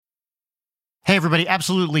Hey, everybody.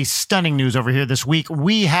 Absolutely stunning news over here this week.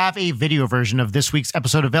 We have a video version of this week's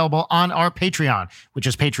episode available on our Patreon, which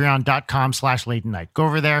is patreon.com/late-night. Go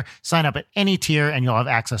over there, sign up at any tier, and you'll have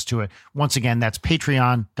access to it. Once again, that's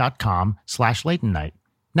patreon.com/late-night.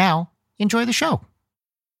 Now, enjoy the show.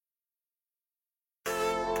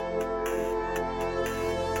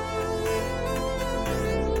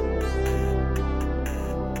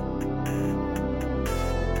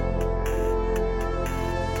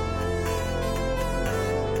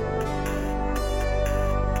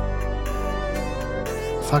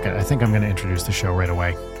 Fuck it. I think I'm going to introduce the show right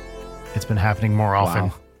away. It's been happening more often.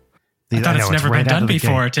 Wow. I thought it's never been done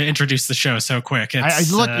before to introduce the show so quick.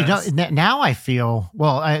 Now I feel,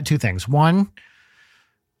 two things. One,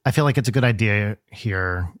 I feel like it's a good idea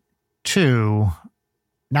here. Two,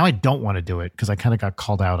 now I don't want to do it because I kind of got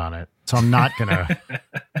called out on it. So I'm not going to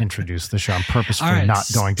introduce the show. I'm purposefully not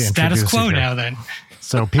going to introduce it. Status quo now then.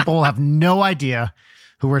 So people will have no idea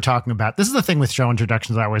who we're talking about. This is the thing with show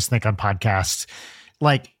introductions I always think on podcasts.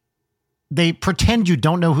 Like, they pretend you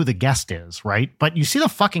don't know who the guest is, right? But you see the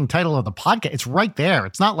fucking title of the podcast. It's right there.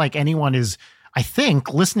 It's not like anyone is, I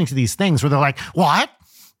think, listening to these things where they're like, what?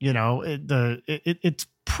 You know, it's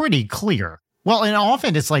pretty clear. Well, and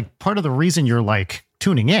often it's like part of the reason you're like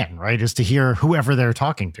tuning in, right, is to hear whoever they're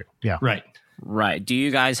talking to. Yeah. Right. Do you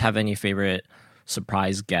guys have any favorite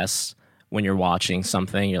surprise guests when you're watching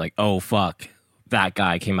something? You're like, oh, fuck, that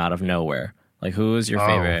guy came out of nowhere. Like, who is your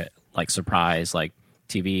favorite, like, surprise, like,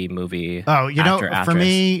 TV, movie, actor, actress? For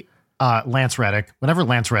me, Lance Reddick. Whenever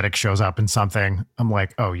Lance Reddick shows up in something, I'm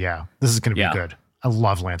like, oh yeah, this is going to be good. I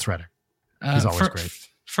love Lance Reddick. He's always great.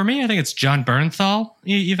 For me, I think it's John Bernthal,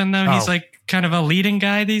 even though he's like kind of a leading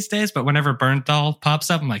guy these days. But whenever Bernthal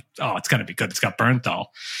pops up, I'm like, oh, it's got to be good. It's got Bernthal.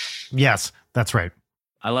 Yes, that's right.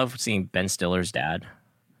 I love seeing Ben Stiller's dad.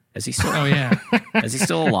 Is he still? Oh yeah. Is he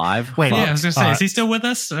still alive? Wait, I was gonna say, is he still with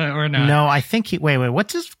us or not? No, I think he. Wait.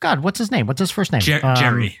 What's his name? What's his first name?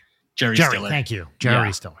 Jerry. Jerry Stiller. Thank you,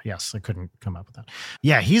 Jerry Stiller. Yes, I couldn't come up with that.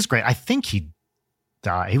 Yeah, he's great. I think he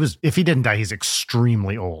died. If he didn't die, he's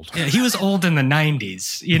extremely old. Yeah, he was old in the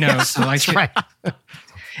 90s. You know, yeah, so like, that's right.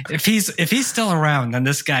 If he's still around, then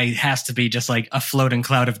this guy has to be just like a floating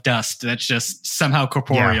cloud of dust that's just somehow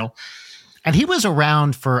corporeal. Yeah. And he was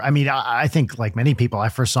around for, I mean, I think like many people, I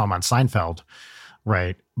first saw him on Seinfeld,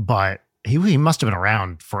 right? But he must have been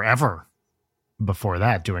around forever before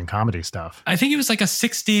that doing comedy stuff. I think he was like a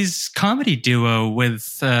 60s comedy duo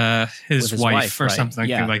with his wife or right? something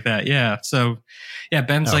like that. Yeah. So, yeah,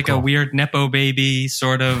 Ben's like cool. A weird Nepo baby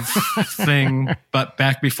sort of thing, but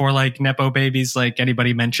back before like Nepo babies, like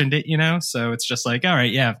anybody mentioned it, you know? So it's just like, all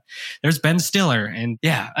right, yeah, there's Ben Stiller. And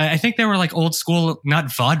yeah, I think they were like old school,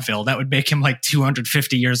 not vaudeville. That would make him like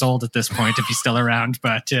 250 years old at this point if he's still around.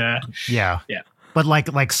 But yeah. But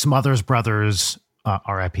like Smothers Brothers,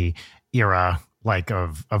 RIP era, like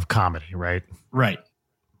of comedy, right? Right.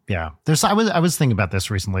 Yeah. I was thinking about this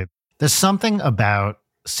recently. There's something about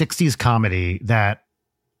 60s comedy that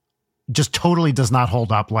just totally does not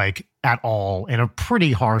hold up like at all in a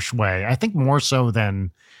pretty harsh way. I think more so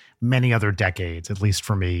than many other decades, at least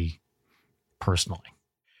for me personally.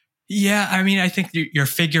 Yeah. I mean, I think you're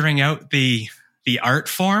figuring out the art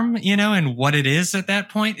form, you know, and what it is at that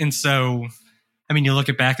point. And so, I mean, you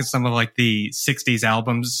look back at some of like the 60s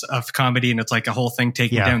albums of comedy and it's like a whole thing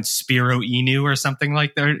taking down Spiro Inu or something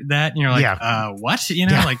like that. And you're like, what? You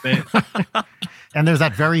know, like they... And there's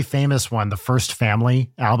that very famous one, the First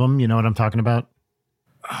Family album. You know what I'm talking about?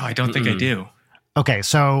 Oh, I don't think I do. Okay.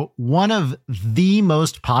 So one of the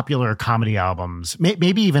most popular comedy albums,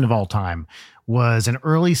 maybe even of all time, was an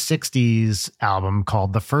early 60s album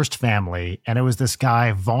called The First Family. And it was this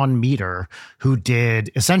guy, Vaughn Meter, who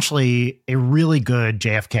did essentially a really good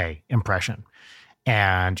JFK impression.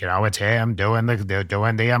 And, you know, it's him doing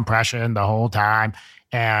the impression the whole time.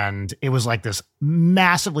 And it was like this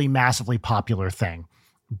massively, massively popular thing.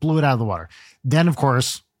 Blew it out of the water. Then, of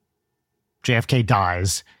course, JFK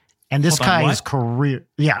dies. And this guy's career...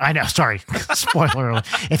 Yeah, I know. Sorry. Spoiler alert.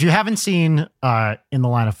 If you haven't seen In the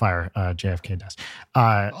Line of Fire, JFK does.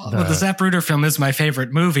 The Zapruder film is my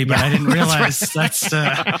favorite movie, but I didn't realize that's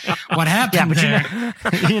what happened there.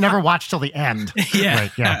 You never watched till the end. Yeah.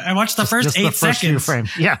 Right, yeah. I watched the first 8 seconds.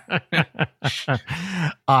 Yeah.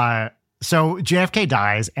 So JFK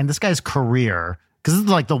dies, and this guy's career, because this is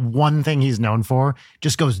like the one thing he's known for,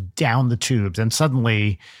 just goes down the tubes. And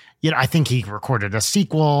suddenly... I think he recorded a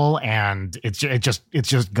sequel, and it's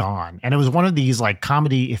just gone. And it was one of these like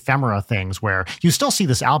comedy ephemera things where you still see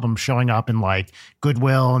this album showing up in like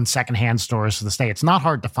Goodwill and secondhand stores to this day. It's not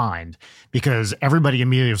hard to find because everybody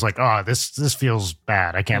immediately was like, "Oh, this feels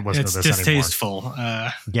bad. I can't listen to this distasteful."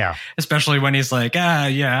 Yeah, especially when he's like,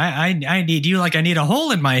 I need you like I need a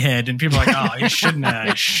hole in my head," and people are like, "Oh, you shouldn't have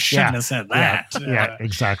have said that." Yeah,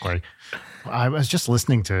 exactly. I was just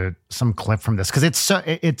listening to some clip from this because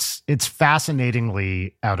it's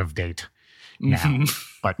fascinatingly out of date now. Mm-hmm.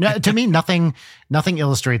 But to me, nothing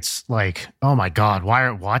illustrates like, oh my God,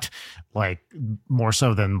 what? Like more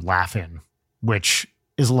so than Laugh-In, which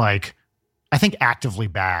is like, I think actively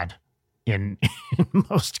bad in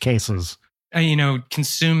most cases.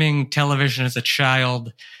 Consuming television as a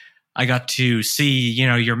child, I got to see,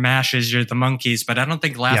 your MASHes, your The Monkees, but I don't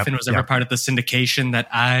think Laugh-In was ever part of the syndication that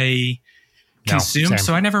I consumed.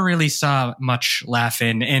 So I never really saw much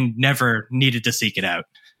Laugh-In and never needed to seek it out.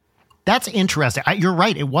 That's interesting. You're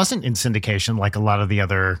right. It wasn't in syndication like a lot of the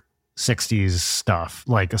other 60s stuff,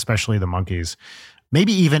 like especially The Monkees.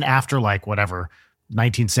 Maybe even after like whatever,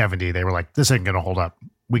 1970, they were like, this ain't going to hold up.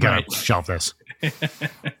 We got to shelve this.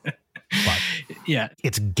 But yeah,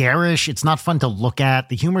 it's garish. It's not fun to look at.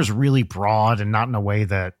 The humor's really broad and not in a way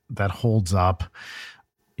that holds up.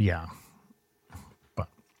 Yeah. But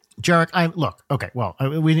Jerik, I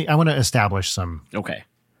want to establish some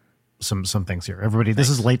things here. Everybody, This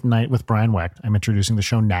is Late Night with Brian Wecht. I'm introducing the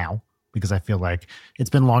show now because I feel like it's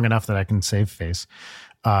been long enough that I can save face.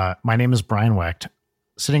 My name is Brian Wecht.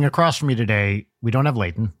 Sitting across from me today, we don't have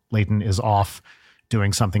Leighton. Leighton is off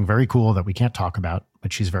doing something very cool that we can't talk about,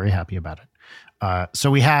 but she's very happy about it.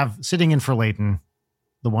 So we have sitting in for Leighton,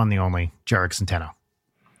 the one, the only, Jerik Centeno.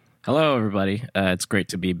 Hello, everybody. It's great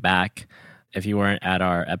to be back. If you weren't at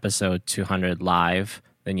our episode 200 live,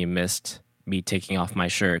 then you missed me taking off my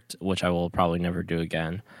shirt, which I will probably never do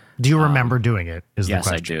again. Do you remember doing it? Is the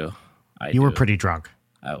question. Yes, I do. You were pretty drunk.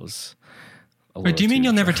 I was. Wait, do you mean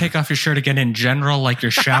you'll never take off your shirt again in general? Like you're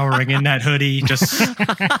showering in that hoodie, just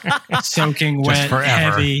soaking wet,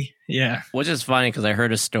 heavy? Yeah. Which is funny because I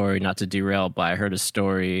heard a story, not to derail, but I heard a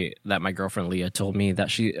story that my girlfriend Leah told me that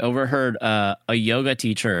she overheard a yoga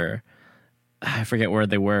teacher. I forget where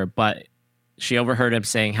they were, but she overheard him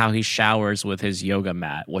saying how he showers with his yoga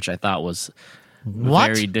mat, which I thought was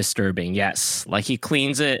very disturbing. Yes. Like he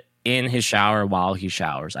cleans it in his shower while he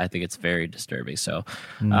showers. I think it's very disturbing. So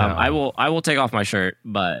I will take off my shirt,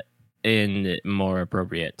 but in more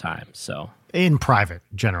appropriate time. So in private,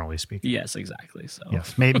 generally speaking. Yes, exactly. So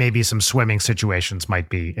yes, maybe some swimming situations might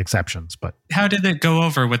be exceptions, but how did it go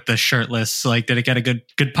over with the shirtless? Like, did it get a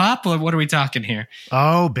good pop? What are we talking here?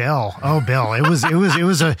 Oh, Bill. It was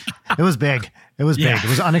big. It was big. It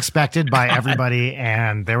was unexpected by everybody,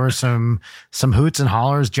 and there were some hoots and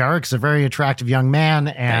hollers. Jerik's a very attractive young man,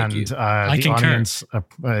 and the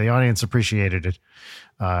audience appreciated it,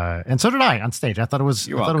 and so did I on stage. I thought it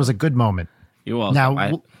was a good moment. You're welcome.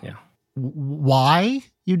 Now, why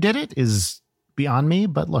you did it is beyond me,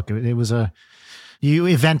 but look, it was you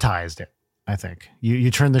eventized it. I think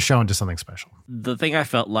you turned the show into something special. The thing I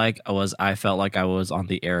felt like I was on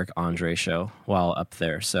the Eric Andre show while up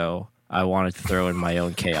there, so I wanted to throw in my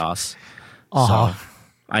own chaos. So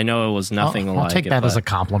I know it was nothing like it. I'll take that as a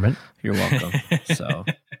compliment. You're welcome. So,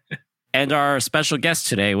 and our special guest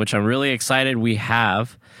today, which I'm really excited we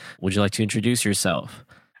have. Would you like to introduce yourself?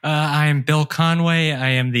 I am Bill Conway. I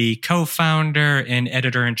am the co-founder and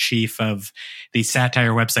editor-in-chief of the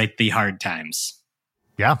satire website, The Hard Times.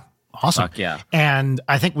 Yeah. Awesome. Fuck yeah. And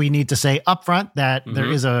I think we need to say upfront that there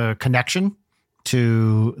is a connection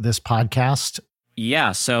to this podcast.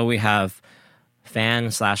 Yeah, so we have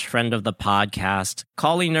fan/friend of the podcast,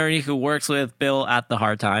 Colleen Nerdy, who works with Bill at the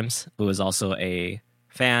Hard Times, who is also a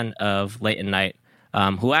fan of Late at Night,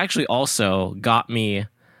 who actually also got me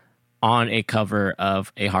on a cover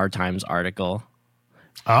of a Hard Times article.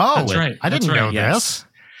 Oh, that's right. I didn't know this.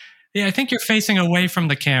 Yeah, I think you're facing away from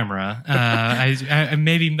the camera. I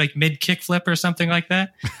maybe like mid kickflip or something like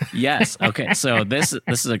that. Yes. Okay. So this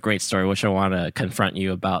is a great story, which I want to confront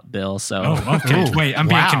you about, Bill. So okay. Wait, I'm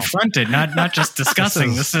being confronted, not just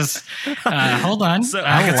discussing. This is hold on. So,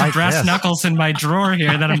 I got some brass knuckles in my drawer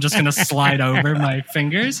here that I'm just going to slide over my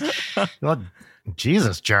fingers. Well,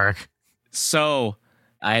 Jesus, Jerik. So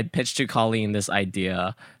I had pitched to Colleen this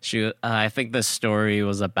idea. I think the story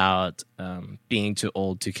was about being too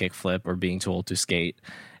old to kickflip or being too old to skate.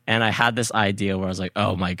 And I had this idea where I was like,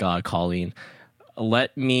 oh my God, Colleen,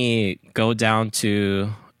 let me go down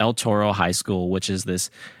to El Toro High School, which is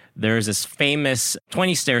there's this famous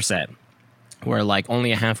 20 stair set where like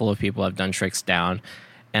only a handful of people have done tricks down.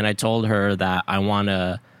 And I told her that I want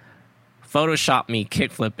to photoshopped me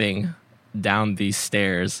kickflipping down these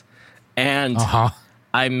stairs. And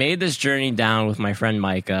I made this journey down with my friend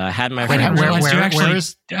Micah. I had my friend.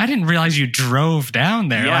 I didn't realize you drove down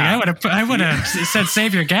there. Yeah. Like I would have said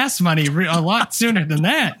save your gas money a lot sooner than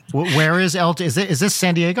that. Where is Is this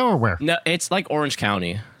San Diego or where? No, it's like Orange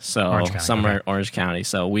County. So somewhere in Orange County.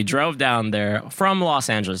 So we drove down there from Los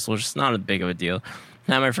Angeles, which is not a big of a deal.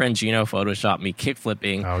 Now my friend Gino photoshopped me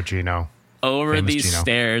kickflipping. Oh, Gino. Over famous these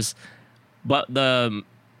stairs. But the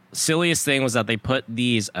silliest thing was that they put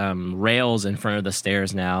these rails in front of the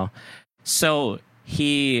stairs now. So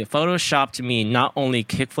he photoshopped me not only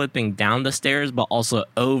kickflipping down the stairs, but also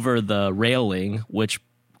over the railing, which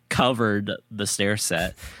covered the stair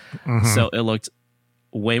set. So it looked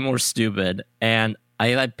way more stupid. And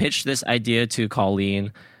I pitched this idea to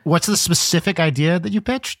Colleen. What's the specific idea that you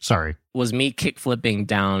pitched? Sorry. Was me kickflipping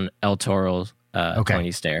down El Toro's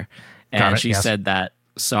pointy stair. And she said that,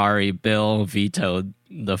 sorry, Bill vetoed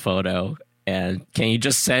the photo. And can you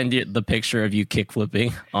just send the picture of you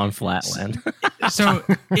kickflipping on Flatland? So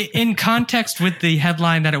in context with the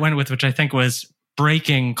headline that it went with, which I think was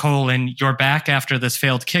breaking : you're back after this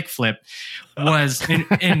failed kickflip, was,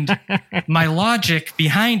 and my logic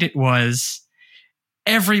behind it was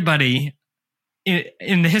everybody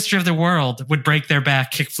in the history of the world would break their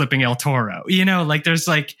back kickflipping El Toro. You know, like there's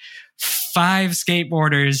like 5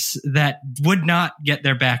 skateboarders that would not get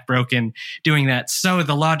their back broken doing that. So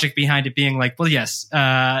the logic behind it being like, well, yes,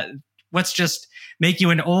 let's just make you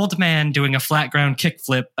an old man doing a flat ground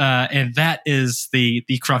kickflip, and that is the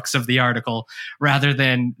crux of the article, rather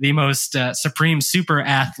than the most supreme super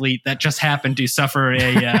athlete that just happened to suffer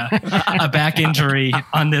a back injury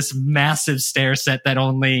on this massive stair set that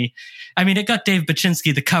only, I mean, it got Dave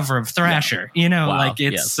Baczynski the cover of Thrasher. You know, like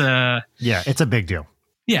it's it's a big deal.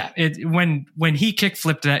 Yeah, when he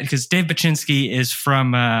kickflipped that, because Dave Baczynski is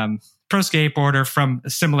from pro skateboarder from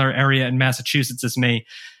a similar area in Massachusetts as me.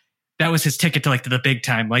 That was his ticket to the big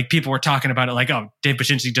time. Like people were talking about it, like, oh, Dave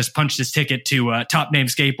Baczynski just punched his ticket to top name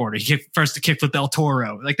skateboarder. He first to kickflip El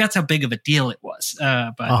Toro. Like that's how big of a deal it was.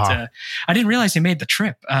 But I didn't realize he made the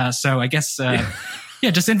trip. So I guess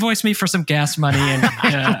just invoice me for some gas money and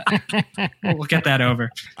we'll get that over.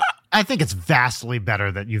 I think it's vastly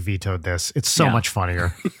better that you vetoed this. It's so much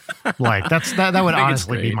funnier. Like that would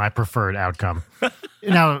honestly be my preferred outcome.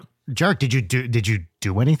 Now, Jerik, did you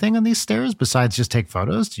do anything on these stairs besides just take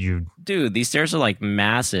photos? Dude, these stairs are like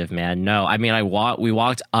massive, man. No, I mean, we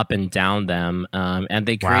walked up and down them, and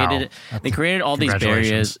they created all these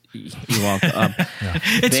barriers. You walk up.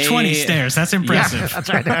 It's 20 stairs. That's impressive. Yeah, that's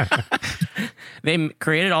right. They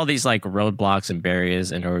created all these like roadblocks and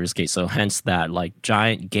barriers in order to skate. So hence that like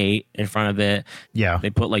giant gate in front of it. Yeah. They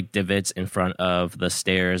put like divots in front of the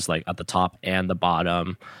stairs, like at the top and the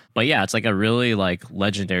bottom. But yeah, it's like a really like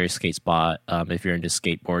legendary skate spot if you're into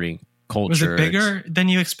skateboarding culture. Was it bigger than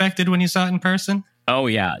you expected when you saw it in person? Oh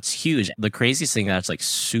yeah, it's huge. The craziest thing that's like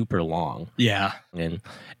super long. Yeah. And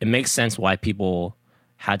it makes sense why people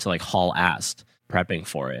had to like haul ass prepping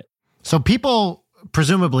for it. So people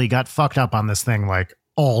presumably got fucked up on this thing like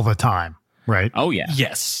all the time, right? Oh yeah.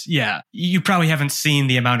 Yes. Yeah. You probably haven't seen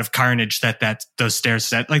the amount of carnage that those stairs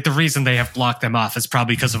set. Like the reason they have blocked them off is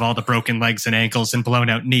probably because of all the broken legs and ankles and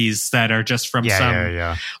blown out knees that are just from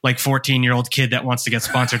like 14-year-old kid that wants to get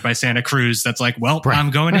sponsored by Santa Cruz. That's like, well,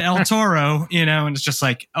 I'm going to El Toro, you know, and it's just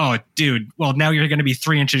like, oh dude, well now you're going to be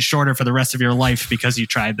 3 inches shorter for the rest of your life because you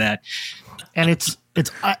tried that. And it's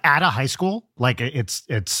at a high school, like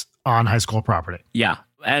it's on high school property. Yeah.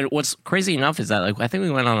 And what's crazy enough is that like I think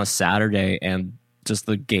we went on a Saturday and just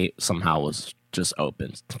the gate somehow was just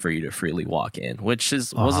open for you to freely walk in, which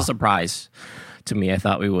was a surprise to me. I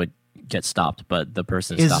thought we would get stopped, but the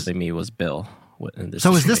person stopping me was Bill.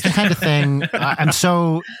 So is this the kind of thing, I'm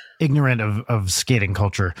so ignorant of skating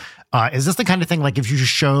culture. Is this the kind of thing, like if you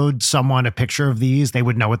showed someone a picture of these, they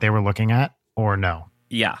would know what they were looking at or no?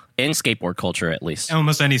 Yeah. In skateboard culture, at least.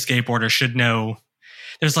 Almost any skateboarder should know.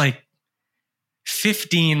 There's like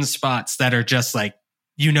 15 spots that are just like,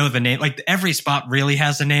 you know, the name, like every spot really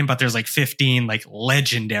has a name, but there's like 15 like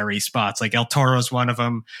legendary spots. Like El Toro's one of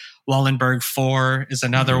them. Wallenberg 4 is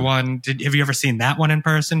another one. Have you ever seen that one in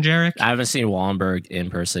person, Jerik? I haven't seen Wallenberg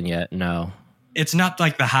in person yet. No. It's not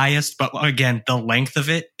like the highest, but again, the length of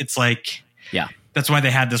it, it's like, yeah. That's why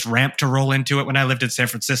they had this ramp to roll into it. When I lived in San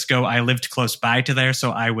Francisco, I lived close by to there.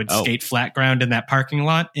 So I would skate flat ground in that parking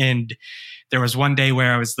lot. And there was one day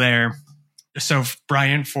where I was there. So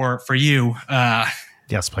Brian, for you,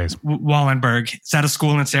 yes, please. Wallenberg, it's at a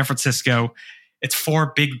school in San Francisco. It's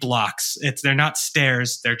 4 big blocks. They're not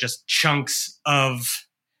stairs. They're just chunks of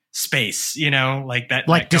space, you know, like that,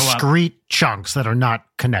 like that discrete chunks that are not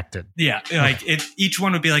connected. Yeah, like each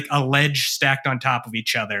one would be like a ledge stacked on top of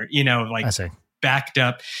each other, you know, like backed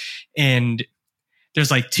up. And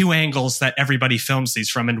there's like two angles that everybody films these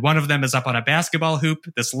from. And one of them is up on a basketball hoop,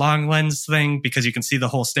 this long lens thing, because you can see the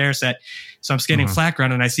whole stair set. So I'm skating flat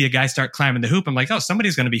ground and I see a guy start climbing the hoop. I'm like, oh,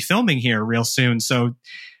 somebody's going to be filming here real soon. So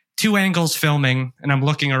two angles filming, and I'm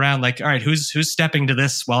looking around like, all right, who's stepping to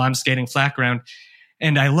this while I'm skating flat ground?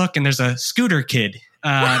 And I look, and there's a scooter kid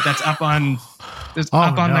that's up on, there's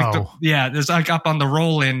like up on the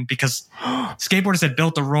roll-in, because skateboarders had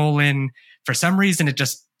built a roll-in. For some reason,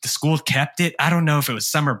 the school kept it. I don't know if it was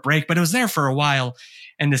summer break, but it was there for a while.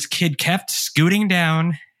 And this kid kept scooting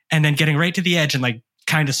down and then getting right to the edge and like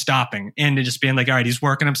kind of stopping and just being like, all right, he's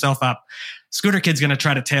working himself up. Scooter kid's going to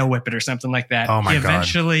try to tail whip it or something like that. Oh my God. He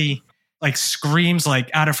eventually like screams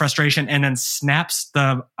like out of frustration and then snaps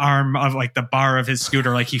the arm of like the bar of his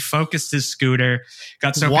scooter. Like he focused his scooter,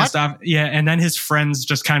 got so pissed off. Yeah. And then his friends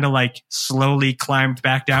just kind of like slowly climbed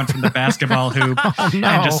back down from the basketball hoop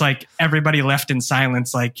and just like everybody left in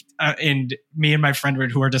silence. Like, and me and my friend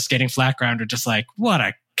who were just skating flat ground are just like, what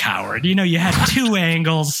a coward. You know, you had two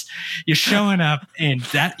angles, you're showing up and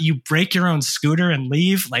that you break your own scooter and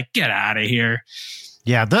leave. Like, get out of here.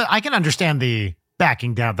 Yeah. I can understand the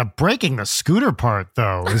backing down. The breaking the scooter part,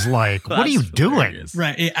 though, is like, what are you doing?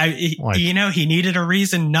 Right. You know, he needed a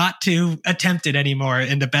reason not to attempt it anymore.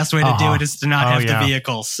 And the best way to do it is to not have the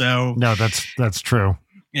vehicle. So no, that's true.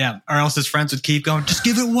 Yeah. Or else his friends would keep going, just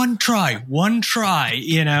give it one try,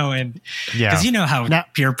 you know, and because you know how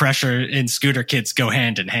peer pressure and scooter kids go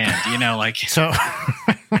hand in hand, you know, like. So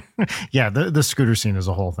yeah, the scooter scene is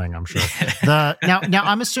a whole thing, I'm sure. Now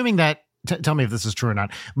I'm assuming that, tell me if this is true or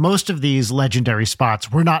not, most of these legendary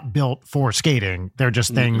spots were not built for skating. They're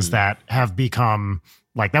just things that have become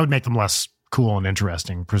like, that would make them less cool and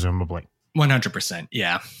interesting, presumably. 100%.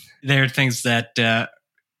 Yeah. They're things that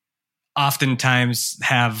oftentimes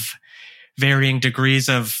have varying degrees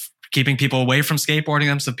of keeping people away from skateboarding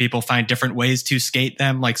them. So people find different ways to skate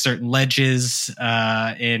them, like certain ledges.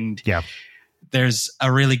 There's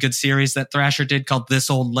a really good series that Thrasher did called This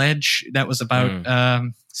Old Ledge that was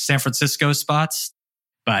about San Francisco spots.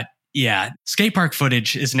 But yeah, skate park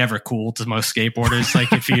footage is never cool to most skateboarders.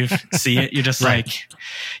 Like if you see it, you're just like,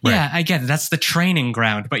 I get it. That's the training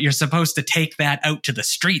ground, but you're supposed to take that out to the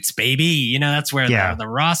streets, baby. You know, that's where the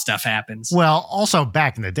raw stuff happens. Well, also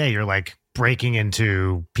back in the day, you're like breaking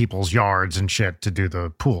into people's yards and shit to do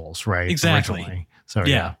the pools, right? Exactly. Originally. So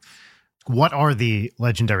yeah. What are the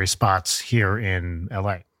legendary spots here in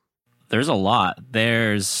LA? There's a lot.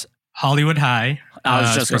 There's Hollywood High. I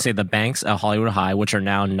was just going to say the banks at Hollywood High, which are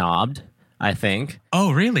now knobbed, I think.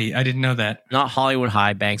 Oh, really? I didn't know that. Not Hollywood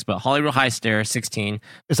High banks, but Hollywood High Stair 16.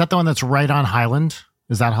 Is that the one that's right on Highland?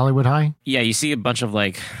 Is that Hollywood High? Yeah, you see a bunch of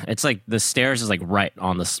like, it's like the stairs is like right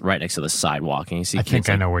next to the sidewalk. And you see I think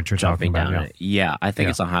I know what you're talking about. Yeah, I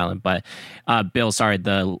think it's on Highland. But Bill, sorry,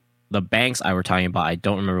 the banks I were talking about, I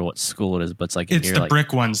don't remember what school it is, but it's like it's the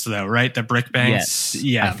brick ones though, right? The brick banks. Yes.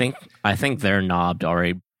 Yeah. I think they're knobbed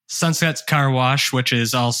already. Sunset's Car Wash, which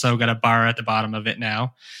is also got a bar at the bottom of it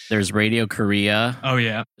now. There's Radio Korea. Oh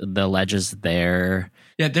yeah. The ledges there.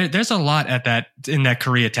 Yeah, there's a lot in that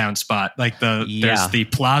Koreatown spot. Like there's the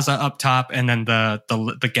plaza up top and then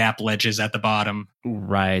the gap ledges at the bottom.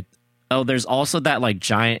 Right. Oh, there's also that like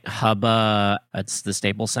giant hubba. That's the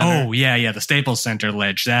Staples Center. Oh yeah, the Staples Center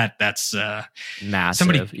ledge. That's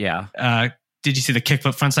massive. Did you see the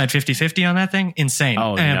kickflip frontside 50-50 on that thing? Insane.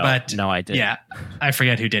 Oh no, I didn't. Yeah, I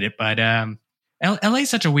forget who did it, but LA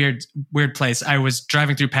is such a weird place. I was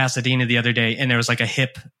driving through Pasadena the other day, and there was like a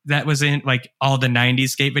hip that was in like all the '90s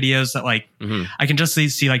skate videos that like I can just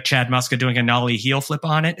see like Chad Muska doing a nollie heel flip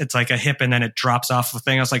on it. It's like a hip, and then it drops off the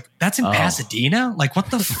thing. I was like, that's in Pasadena. Like,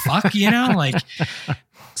 what the fuck, you know? Like,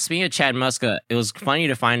 speaking of Chad Muska, it was funny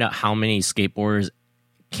to find out how many skateboarders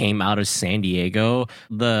came out of San Diego.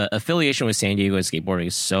 The affiliation with San Diego and skateboarding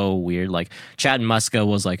is so weird. Like Chad Muska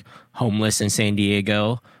was like homeless in San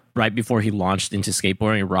Diego right before he launched into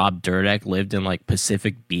skateboarding. Rob Dyrdek lived in like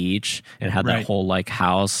Pacific Beach and had that whole like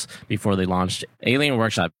house before they launched Alien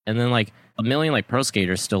Workshop. And then like a million like pro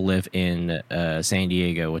skaters still live in San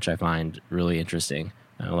Diego, which I find really interesting.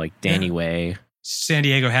 Like Danny Way. San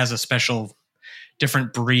Diego has a special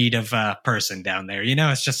different breed of person down there. You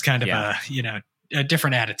know, it's just kind of a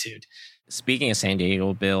different attitude. Speaking of San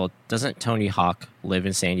Diego, Bill, doesn't Tony Hawk live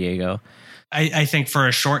in San Diego? I think for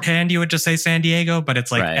a shorthand, you would just say San Diego, but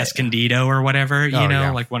it's like Escondido or whatever,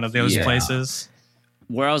 like one of those places.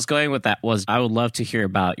 Where I was going with that was I would love to hear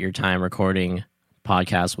about your time recording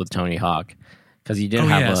podcasts with Tony Hawk, because you did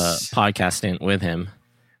have a podcast stint with him.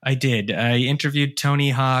 I did. I interviewed Tony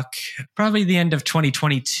Hawk probably the end of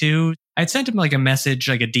 2022. I'd sent him like a message,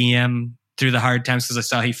 like a DM through the hard times because I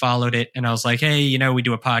saw he followed it. And I was like, hey, we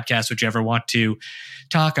do a podcast. Would you ever want to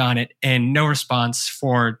talk on it? And no response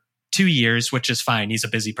for 2 years, which is fine. He's a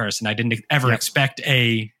busy person. I didn't ever expect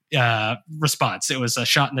a response. It was a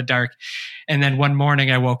shot in the dark. And then one morning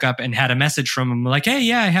I woke up and had a message from him like, hey,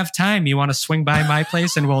 yeah, I have time. You want to swing by my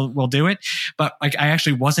place and we'll do it. But like, I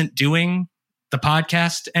actually wasn't doing the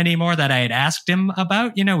podcast anymore that I had asked him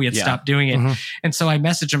about. We had stopped doing it. Mm-hmm. And so I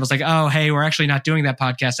messaged him. I was like, oh, hey, we're actually not doing that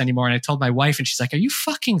podcast anymore. And I told my wife and she's like, are you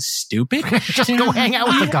fucking stupid? Just go hang out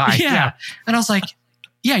with the guy. Yeah. And I was like,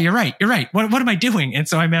 yeah, you're right. What am I doing? And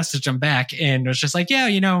so I messaged him back and was just like, yeah,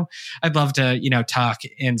 I'd love to, talk.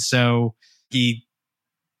 And so he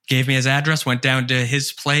gave me his address, went down to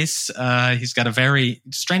his place. He's got a very,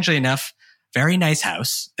 strangely enough, very nice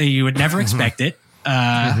house. You would never expect it.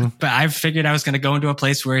 But I figured I was going to go into a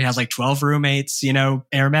place where he has like 12 roommates,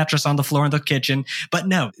 air mattress on the floor in the kitchen. But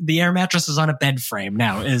no, the air mattress is on a bed frame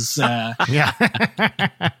now yeah.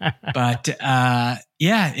 But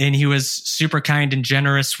yeah. And he was super kind and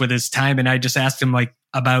generous with his time. And I just asked him like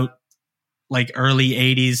about like early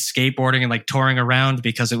 80s skateboarding and like touring around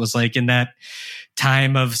because it was like in that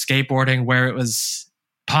time of skateboarding where it was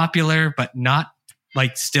popular, but not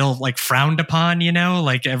like still like frowned upon,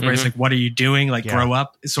 like everybody's like, what are you doing? Like grow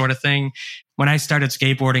up sort of thing. When I started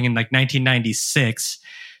skateboarding in like 1996,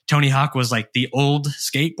 Tony Hawk was like the old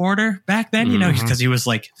skateboarder back then, because he was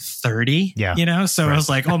like 30, so I was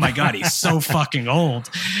like, oh my God, he's so fucking old.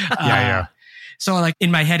 Yeah. So like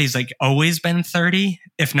in my head, he's like always been 30,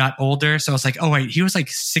 if not older. So I was like, oh wait, he was like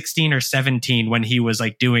 16 or 17 when he was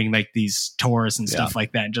like doing like these tours and stuff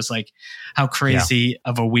like that. And just like how crazy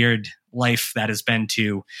of a weird life that has been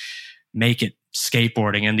to make it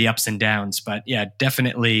skateboarding and the ups and downs. But yeah,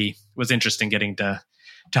 definitely was interesting getting to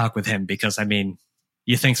talk with him because I mean,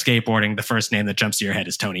 you think skateboarding, the first name that jumps to your head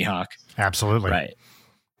is Tony Hawk. Absolutely. Right.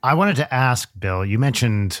 I wanted to ask, Bill, you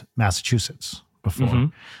mentioned Massachusetts before. Mm-hmm.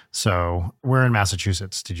 So where in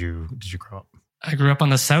Massachusetts did you grow up? I grew up on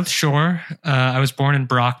the South Shore. I was born in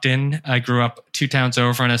Brockton. I grew up 2 towns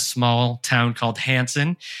over in a small town called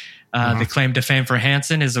Hanson. The claim to fame for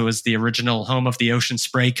Hanson is it was the original home of the Ocean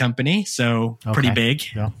Spray Company. So pretty big.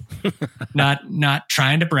 Yeah. Not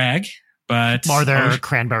trying to brag, but... Are there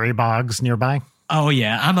cranberry bogs nearby? Oh,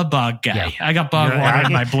 yeah. I'm a bog guy. Yeah. I got bog water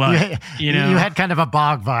in my blood. You had kind of a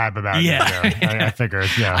bog vibe about you. I figured,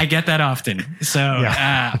 I get that often. So,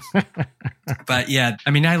 but yeah,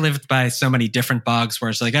 I mean, I lived by so many different bogs where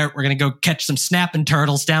it's like, all right, we're going to go catch some snapping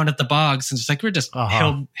turtles down at the bogs. And it's like, we're just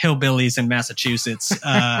hillbillies in Massachusetts.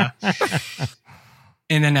 And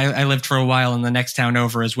then I lived for a while in the next town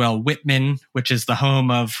over as well, Whitman, which is the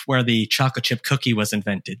home of where the chocolate chip cookie was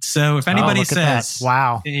invented. So if anybody says,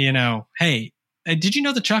 wow, hey, did you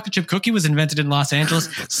know the chocolate chip cookie was invented in Los Angeles?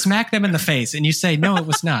 Smack them in the face and you say, no, it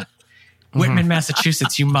was not. Whitman,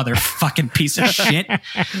 Massachusetts, you motherfucking piece of shit.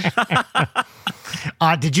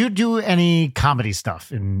 Did you do any comedy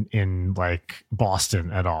stuff in like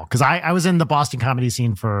Boston at all? Because I was in the Boston comedy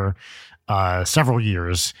scene for several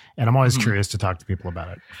years, and I'm always curious to talk to people about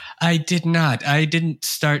it. I did not. I didn't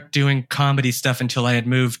start doing comedy stuff until I had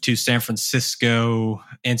moved to San Francisco.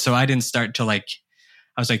 And so I didn't start till I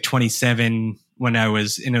was like 27 when it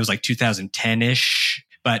was like 2010-ish.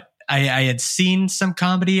 But I had seen some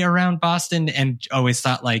comedy around Boston and always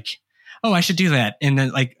thought like, oh, I should do that. And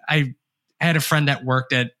then like I had a friend that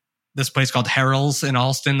worked at this place called Harold's in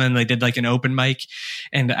Allston, and they did like an open mic.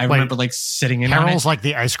 And I remember like sitting in Harold's, on it. Like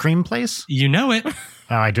the ice cream place? You know it.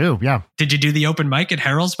 I do, yeah. Did you do the open mic at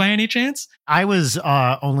Harold's by any chance? I was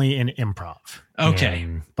only in improv. Okay.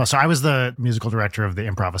 So I was the musical director of the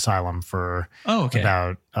Improv Asylum for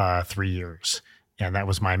about 3 years. And that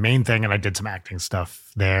was my main thing. And I did some acting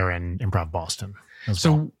stuff there in Improv Boston as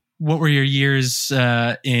well. What were your years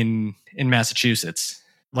in Massachusetts?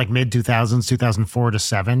 Like mid-2000s, 2004 to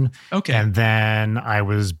 2007. Okay. And then I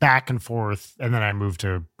was back and forth. And then I moved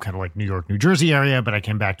to kind of like New York, New Jersey area. But I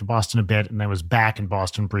came back to Boston a bit. And I was back in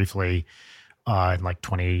Boston briefly in like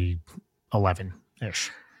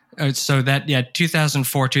 2011-ish. So that,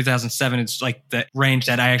 2004, 2007, it's like the range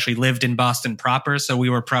that I actually lived in Boston proper. So we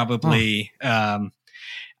were probably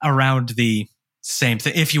around the same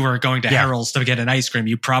thing. If you were going to Harold's to get an ice cream,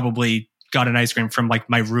 you probably got an ice cream from like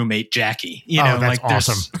my roommate, Jackie. That's like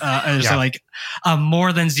awesome. There's like a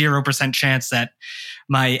more than 0% chance that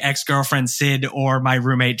my ex-girlfriend, Sid, or my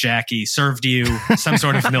roommate, Jackie, served you some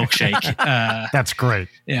sort of milkshake. That's great.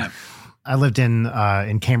 Yeah. I lived in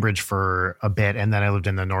Cambridge for a bit, and then I lived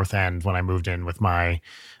in the North End when I moved in with my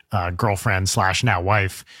girlfriend / now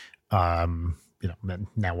wife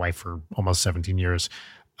now wife for almost 17 years,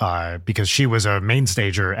 because she was a main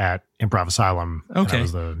stager at Improv Asylum. Okay. And I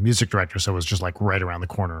was the music director, so it was just like right around the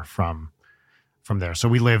corner from there. So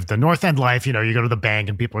we lived the North End life. You go to the bank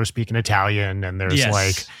and people are speaking Italian, and there's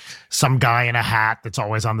like some guy in a hat that's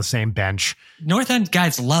always on the same bench. North End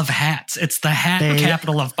guys love hats. It's the hat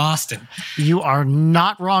capital of Boston. You are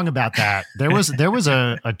not wrong about that. There was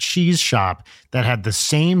a cheese shop that had the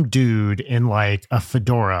same dude in like a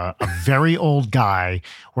fedora, a very old guy,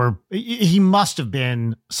 where he must have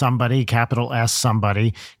been somebody, capital S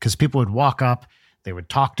somebody, because people would walk up, they would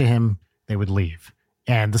talk to him, they would leave.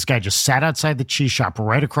 And this guy just sat outside the cheese shop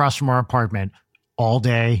right across from our apartment all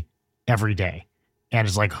day, every day. And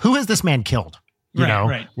it's like, who has this man killed? You know,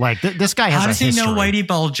 right. Like this guy has How does he know Whitey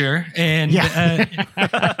Bulger? And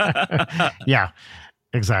yeah,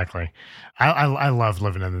 exactly. I love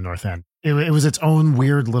living in the North End. It was its own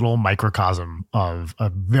weird little microcosm of a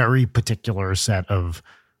very particular set of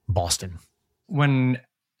Boston. When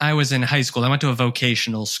I was in high school, I went to a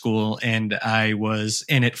vocational school, and I was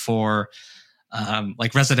in it for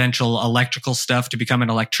like residential electrical stuff to become an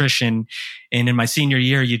electrician. And in my senior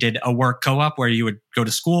year, you did a work co-op where you would go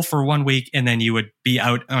to school for 1 week and then you would be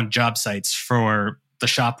out on job sites for the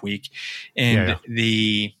shop week. And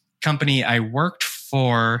the company I worked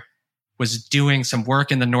for was doing some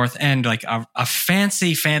work in the North End, like a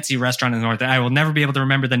fancy restaurant in the North End. I will never be able to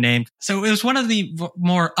remember the name. So it was one of the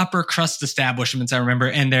more upper crust establishments I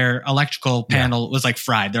remember, and their electrical panel was like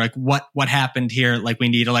fried. They're like, what happened here? Like, we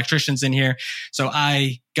need electricians in here. So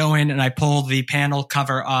I go in and I pull the panel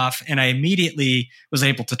cover off, and I immediately was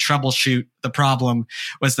able to troubleshoot. The problem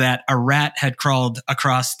was that a rat had crawled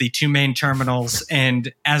across the two main terminals,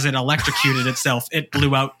 and as it electrocuted itself, it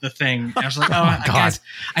blew out the thing. I was like, guys,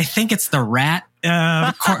 I think it's the rat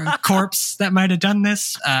corpse that might have done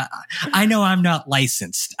this. I know I'm not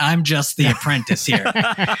licensed. I'm just the apprentice here.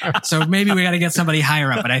 So maybe we got to get somebody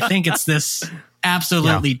higher up, but I think it's this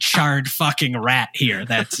absolutely charred fucking rat here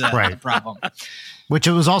that's the problem. Which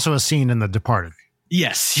it was also a scene in The Departed.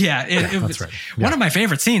 Yes, it was one of my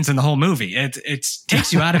favorite scenes in the whole movie. It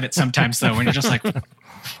takes you out of it sometimes, though, when you're just like,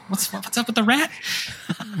 what's up with the rat?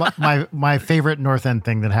 My favorite North End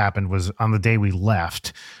thing that happened was on the day we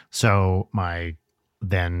left. So my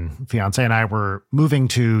then fiance and I were moving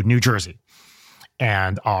to New Jersey,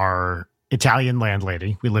 and our Italian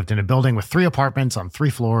landlady, we lived in a building with 3 apartments on 3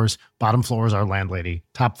 floors. Bottom floor was our landlady.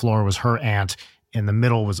 Top floor was her aunt. In the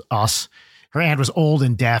middle was us. Her aunt was old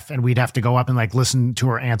and deaf, and we'd have to go up and like listen to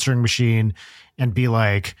her answering machine and be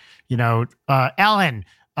like, Ellen,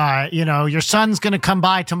 your son's going to come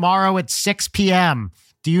by tomorrow at 6 p.m.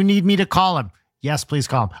 Do you need me to call him? Yes, please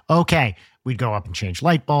call him. Okay. We'd go up and change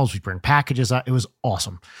light bulbs. We'd bring packages up. It was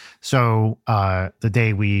awesome. So the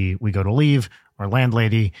day we go to leave, our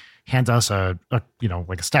landlady hands us a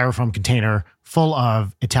styrofoam container full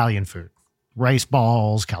of Italian food, rice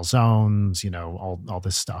balls, calzones, all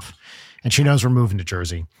this stuff. And she knows we're moving to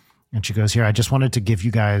Jersey. And she goes, here, I just wanted to give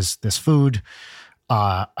you guys this food.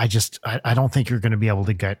 I don't think you're going to be able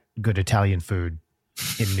to get good Italian food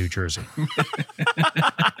in New Jersey.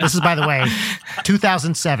 This is, by the way,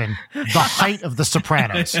 2007, the height of The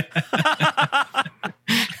Sopranos.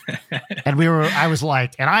 And I was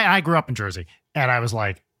like, and I grew up in Jersey, and I was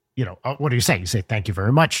like, what do you say? You say, thank you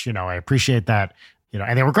very much. I appreciate that.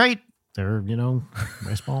 And they were great. They're,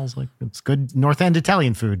 rice balls, like it's good North End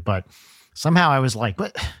Italian food. But somehow I was like,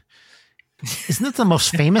 what? Isn't it the most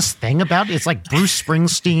famous thing about it? It's like Bruce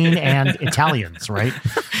Springsteen and Italians, right?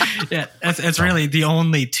 Yeah, it's really the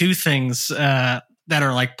only 2 things that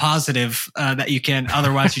are like positive that you can.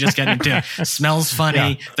 Otherwise, you just get into smells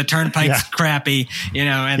funny, the turnpike's crappy,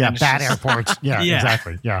 and bad airports. Yeah,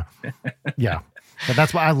 exactly. Yeah. But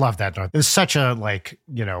that's why I love that. It was such a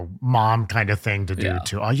mom kind of thing to do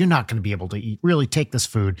too. Oh, you're not going to be able to eat. Really take this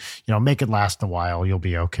food, make it last a while. You'll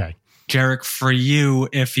be okay. Jerik, for you,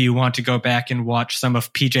 if you want to go back and watch some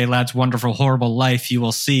of PJ Ladd's Wonderful Horrible Life, you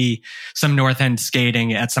will see some North End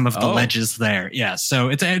skating at some of the ledges there. Yeah, so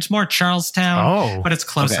it's more Charlestown, but it's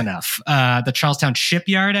close enough. The Charlestown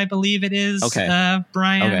Shipyard, I believe it is,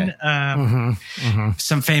 Brian. Okay.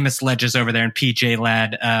 Some famous ledges over there in PJ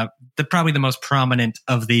Ladd. Probably the most prominent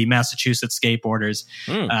of the Massachusetts skateboarders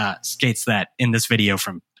skates that in this video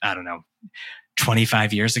from, I don't know,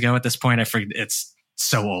 25 years ago at this point. I forget, it's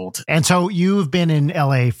so old. And so you've been in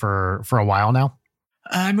LA for a while now?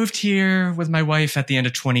 I moved here with my wife at the end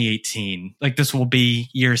of 2018. Like, this will be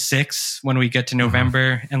year 6 when we get to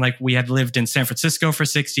November. And like, we had lived in San Francisco for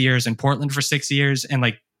 6 years and Portland for 6 years. And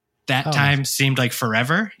like that time seemed like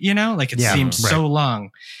forever, like it seemed so long.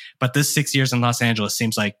 But this 6 years in Los Angeles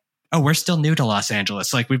seems like oh, we're still new to Los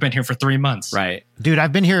Angeles. Like, we've been here for 3 months. Right. Dude,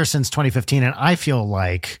 I've been here since 2015, and I feel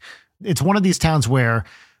like it's one of these towns where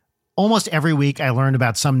almost every week I learned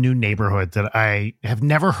about some new neighborhood that I have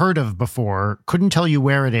never heard of before, couldn't tell you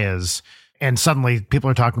where it is, and suddenly people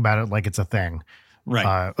are talking about it like it's a thing.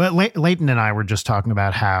 Right. Leighton and I were just talking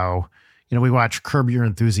about how, we watch Curb Your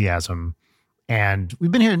Enthusiasm, and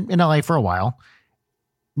we've been here in LA for a while.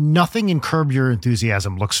 Nothing in Curb Your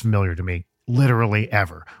Enthusiasm looks familiar to me, literally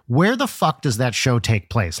ever. Where the fuck does that show take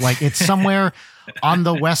place? Like, it's somewhere on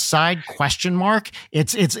the West Side, ?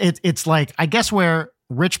 It's like, I guess where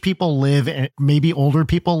rich people live and maybe older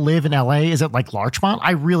people live in LA. Is it like Larchmont?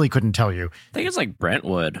 I really couldn't tell you. I think it's like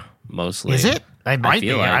Brentwood mostly. Is it? It might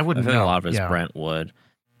be. Like, I wouldn't know. A lot of it's Brentwood.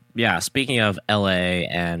 Yeah. Speaking of LA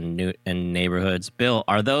and neighborhoods, Bill,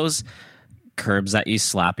 are those curbs that you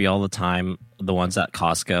slappy all the time the ones at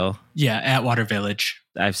Costco? Yeah, Atwater Village.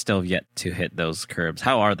 I've still yet to hit those curbs.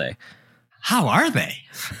 How are they? How are they?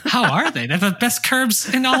 They're the best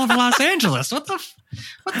curbs in all of Los Angeles. What's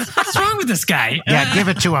wrong with this guy? Yeah, give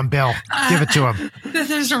it to him, Bill. Give it to him.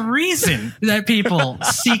 There's a reason that people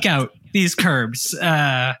seek out these curbs.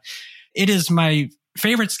 It is my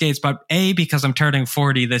favorite skate spot, because I'm turning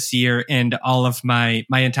 40 this year, and all of my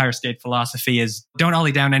entire skate philosophy is don't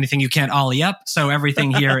ollie down anything you can't ollie up. So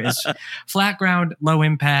everything here is flat ground, low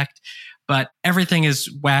impact, but everything is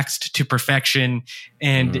waxed to perfection.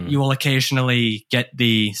 And you will occasionally get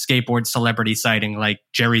the skateboard celebrity sighting, like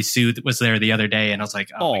Jerry Sue was there the other day, and I was like,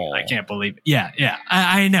 oh my God, I can't believe it. Yeah,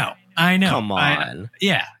 I know. Come on.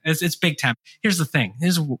 It's big time. Here's the thing.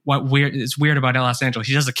 Here's what is weird about Los Angeles.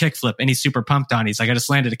 He does a kickflip and he's super pumped on it. He's like, I just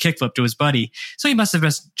landed a kickflip to his buddy. So he must have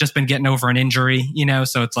just been getting over an injury,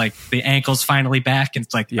 So it's like the ankle's finally back. And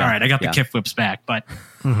it's like, all right, I got the kickflips back. But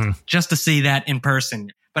just to see that in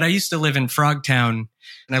person. But I used to live in Frogtown,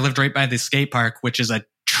 and I lived right by the skate park, which is a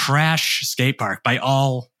trash skate park by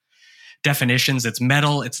all definitions. It's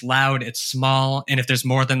metal, it's loud, it's small, and if there's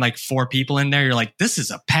more than like 4 people in there, you're like, this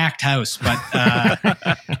is a packed house.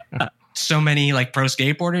 But so many like pro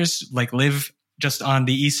skateboarders like live just on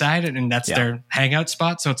the east side, and that's their hangout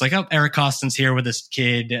spot. So it's like, oh, Eric Costin's here with his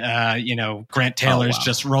kid, Grant Taylor's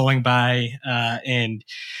just rolling by, and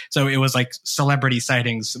so it was like celebrity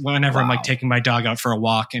sightings whenever I'm like taking my dog out for a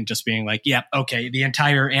walk and just being like, okay, the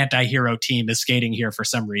entire anti-hero team is skating here for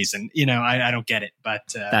some reason. I don't get it, but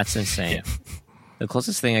that's insane. The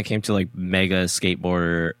closest thing I came to like mega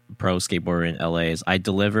pro skateboarder in LA is I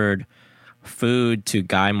delivered food to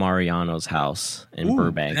Guy Mariano's house in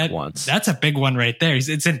Burbank once. That's a big one right there.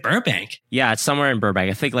 It's in Burbank. Yeah, it's somewhere in Burbank.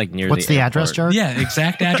 I think like near What's the address, Jerik? Yeah,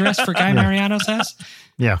 exact address for Guy Mariano's house.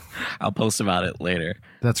 Yeah. I'll post about it later.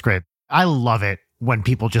 That's great. I love it when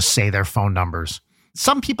people just say their phone numbers.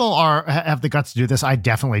 Some people have the guts to do this. I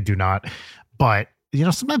definitely do not. But,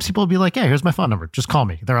 sometimes people will be like, hey, here's my phone number. Just call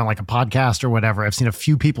me. They're on like a podcast or whatever. I've seen a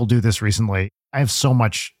few people do this recently. I have so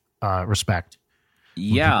much respect.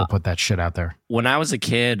 People put that shit out there. When I was a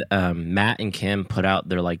kid, Matt and Kim put out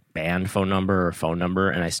their like band phone number,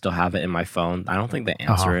 and I still have it in my phone. I don't think they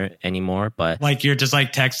answer it anymore, but like you're just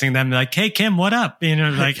like texting them like, "Hey Kim, what up?"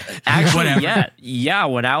 Like actually, whatever. Yeah.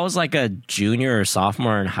 When I was like a junior or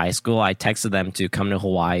sophomore in high school, I texted them to come to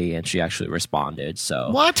Hawaii, and she actually responded. So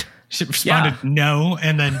what? She responded no,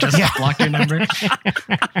 and then just blocked your number.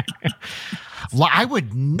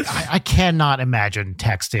 I cannot imagine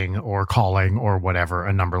texting or calling or whatever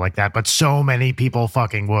a number like that, but so many people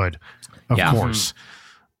fucking would, of course.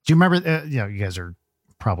 Do you remember, you guys are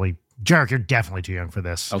probably, Jerik, you're definitely too young for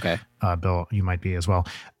this. Okay. Bill, you might be as well.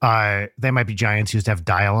 They Might be Giants used to have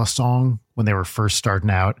Dial a Song when they were first starting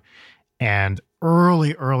out. And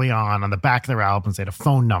early on the back of their albums, they had a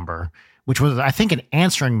phone number, which was, I think, an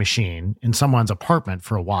answering machine in someone's apartment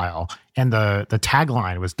for a while. And the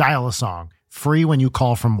tagline was Dial a Song. Free when you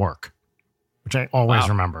call from work, which I always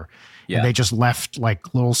remember. Yeah. And they just left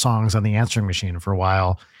like little songs on the answering machine for a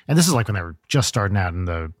while. And this is like when they were just starting out in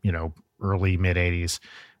the, early mid 80s.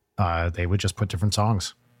 They would just put different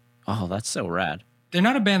songs. Oh, that's so rad. They're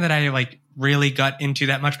not a band that I like really got into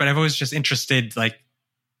that much, but I've always just interested like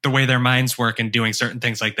the way their minds work and doing certain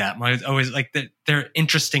things like that. I always like they're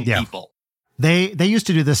interesting people. They used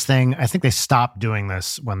to do this thing. I think they stopped doing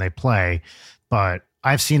this when they play, but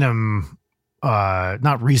I've seen them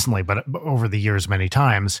not recently, but over the years many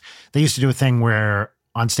times. They used to do a thing where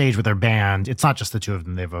on stage with their band, it's not just the two of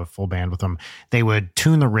them, they have a full band with them. They would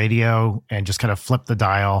tune the radio and just kind of flip the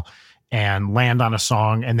dial and land on a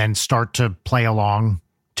song and then start to play along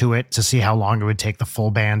to it to see how long it would take the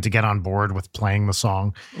full band to get on board with playing the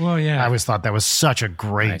song. Well, yeah. I always thought that was such a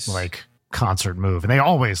great like concert move, and they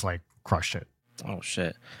always like crushed it. Oh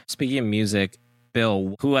shit. Speaking of music,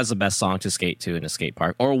 Bill, who has the best song to skate to in a skate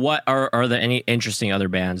park? Or what are there any interesting other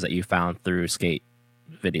bands that you found through skate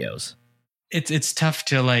videos? It's tough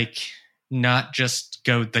to like not just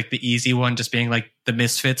go like the easy one, just being like the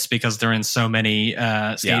Misfits, because they're in so many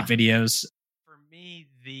skate videos. For me,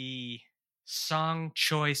 the song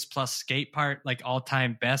choice plus skate part, like all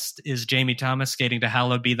time best, is Jamie Thomas skating to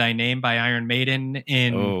Hallowed Be Thy Name by Iron Maiden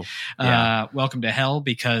in Welcome to Hell,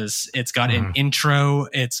 because it's got an intro,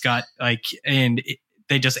 it's got like,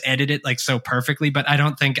 they just edit it like so perfectly, but I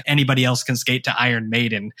don't think anybody else can skate to Iron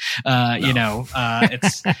Maiden.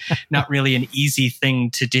 It's not really an easy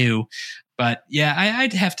thing to do. But yeah,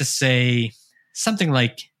 I'd have to say something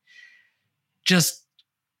like just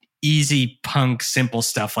easy punk, simple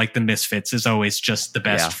stuff like the Misfits is always just the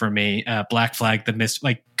best for me. Black Flag,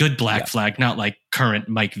 like good Black Flag, not like current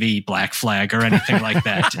Mike V Black Flag or anything like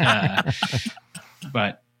that.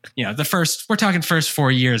 But we're talking first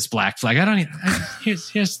 4 years Black Flag.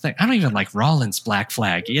 Here's the thing. I don't even like Rollins Black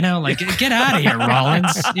Flag, like get out of here,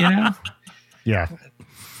 Rollins, Yeah.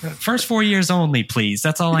 First 4 years only, please.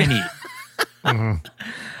 That's all I need. Mm-hmm.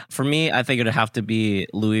 For me, I think it'd have to be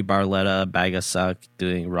Louis Barletta, Bag of Suck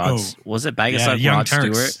doing Rods. Was it Bag of Suck, Young Rod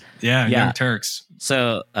Turks. Stewart? Yeah, Young Turks.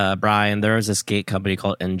 So, Brian, there was a skate company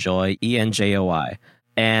called Enjoy, ENJOY.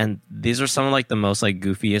 And these are some of like the most like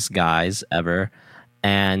goofiest guys ever.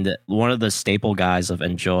 And one of the staple guys of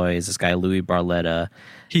Enjoy is this guy, Louis Barletta.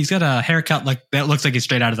 He's got a haircut like that looks like he's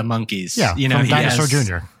straight out of the Monkees. Yeah, from Dinosaur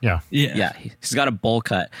Jr. Yeah. He's got a bowl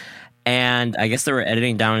cut. And I guess they were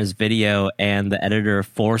editing down his video, and the editor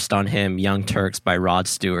forced on him Young Turks by Rod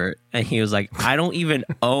Stewart. And he was like, I don't even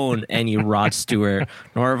own any Rod Stewart,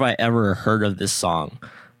 nor have I ever heard of this song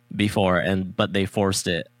before. But they forced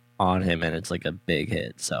it on him, and it's like a big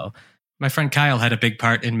hit. So my friend Kyle had a big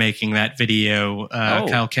part in making that video,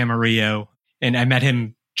 Kyle Camarillo. And I met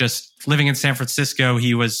him just living in San Francisco.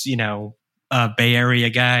 He was, a Bay Area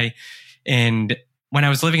guy. And when I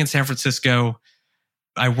was living in San Francisco,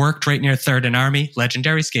 I worked right near 3rd and Army,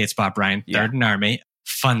 legendary skate spot, Brian, 3rd and Army.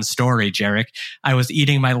 Fun story, Jerik. I was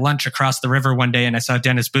eating my lunch across the river one day and I saw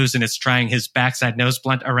Dennis Busenitz trying his backside nose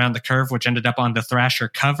blunt around the curve, which ended up on the Thrasher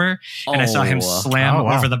cover. And I saw him slam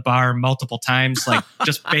over the bar multiple times, like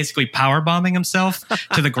just basically power bombing himself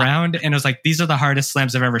to the ground. And it was like, these are the hardest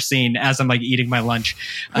slams I've ever seen as I'm like eating my lunch.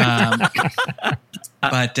 But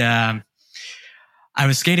I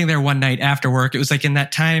was skating there one night after work. It was like in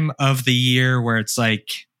that time of the year where it's like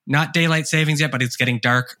not daylight savings yet, but it's getting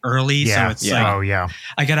dark early. Yeah. So it's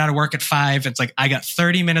I got out of work at 5. It's like I got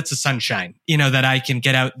 30 minutes of sunshine, that I can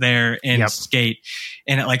get out there and skate.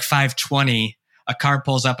 And at like 5:20, a car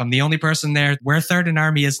pulls up. I'm the only person there. Where 3rd and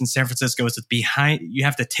Army is in San Francisco is it's behind. You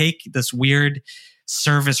have to take this weird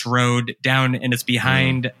service road down, and it's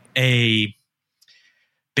behind a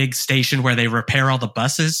big station where they repair all the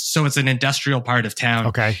buses. So it's an industrial part of town.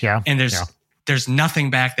 Okay, yeah. And there's nothing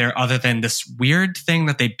back there other than this weird thing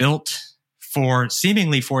that they built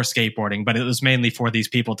seemingly for skateboarding, but it was mainly for these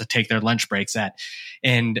people to take their lunch breaks at.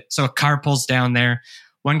 And so a car pulls down there.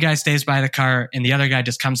 One guy stays by the car and the other guy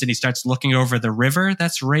just comes and he starts looking over the river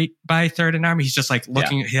that's right by 3rd and Army. He's just like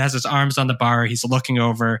looking, he has his arms on the bar. He's looking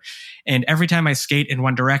over. And every time I skate in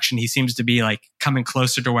one direction, he seems to be like coming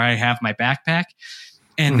closer to where I have my backpack.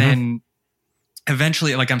 And then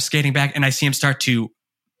eventually, like I'm skating back and I see him start to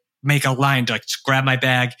make a line to like grab my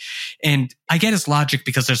bag. And I get his logic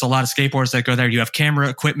because there's a lot of skateboarders that go there. You have camera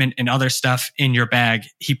equipment and other stuff in your bag.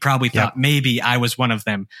 He probably thought maybe I was one of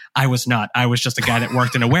them. I was not. I was just a guy that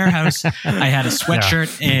worked in a warehouse. I had a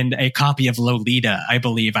sweatshirt and a copy of Lolita, I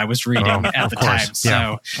believe I was reading at the time.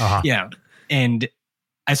 So and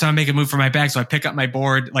I saw him make a move for my bag, so I pick up my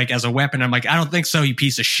board like as a weapon. I'm like, I don't think so, you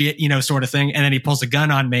piece of shit, sort of thing. And then he pulls a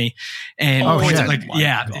gun on me and points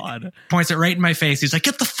it points it right in my face. He's like,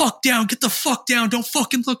 get the fuck down, don't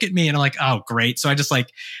fucking look at me. And I'm like, oh great. So I just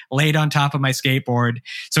like laid on top of my skateboard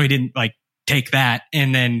so he didn't like take that.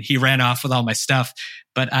 And then he ran off with all my stuff.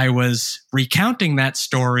 But I was recounting that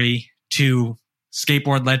story to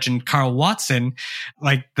skateboard legend Carl Watson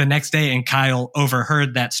like the next day, and Kyle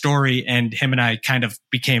overheard that story and him and I kind of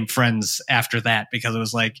became friends after that because it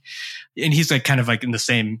was like, and he's like kind of like in the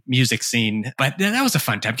same music scene. But that was a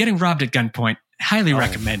fun time. Getting robbed at gunpoint, highly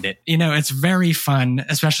recommend it. It's very fun,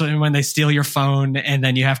 especially when they steal your phone and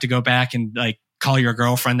then you have to go back and like call your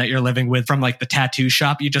girlfriend that you're living with from like the tattoo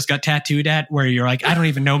shop you just got tattooed at, where you're like, I don't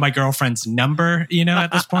even know my girlfriend's number,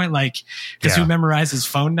 at this point, like, because who memorizes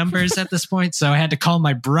phone numbers at this point? So I had to call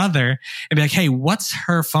my brother and be like, hey, what's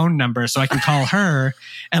her phone number? So I can call her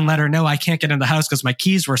and let her know I can't get in the house because my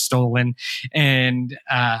keys were stolen. And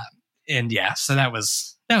so that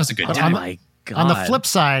was a good time. God. On the flip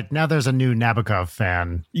side, now there's a new Nabokov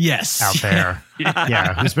fan out there.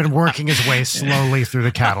 Yeah, who's been working his way slowly through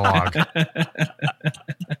the catalog.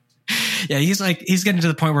 Yeah, he's getting to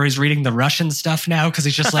the point where he's reading the Russian stuff now because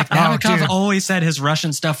he's just like, Nabokov always said his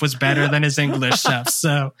Russian stuff was better than his English stuff.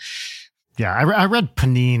 So, yeah, I read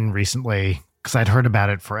Panine recently because I'd heard about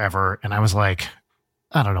it forever, and I was like,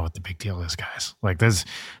 I don't know what the big deal is, guys. Like, there's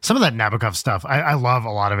some of that Nabokov stuff. I love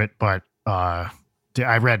a lot of it, but I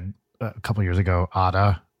read a couple years ago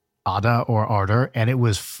Ada or Ardor, and it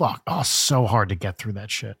was so hard to get through that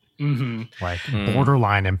shit. Mm-hmm.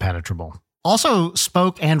 Borderline impenetrable. Also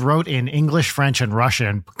spoke and wrote in English, French, and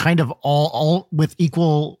Russian, kind of all with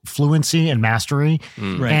equal fluency and mastery.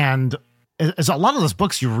 Right. And as a lot of those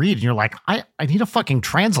books you read, and you're like, I need a fucking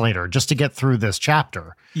translator just to get through this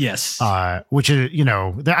chapter. Yes. Which is,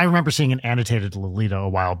 I remember seeing an annotated Lolita a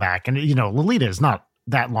while back, and Lolita is not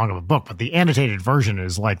that long of a book, but the annotated version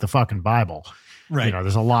is like the fucking Bible. Right.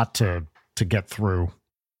 There's a lot to get through.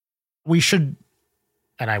 We should,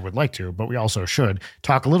 and I would like to, but we also should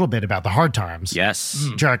talk a little bit about the hard times. Yes.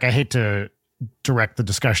 Jerik, I hate to direct the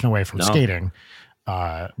discussion away from skating,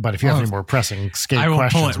 but if you have any more pressing skate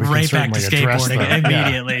questions, we can certainly address them. I will pull it right back to skateboarding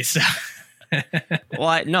immediately. Yeah. So.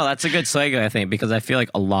 Well, no, that's a good segue, I think, because I feel like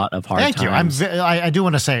a lot of hard times. Thank you. I do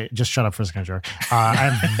want to say, just shut up for a second, Jerik.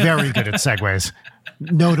 I'm very good at segues,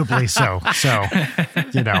 notably so. So,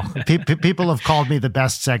 people have called me the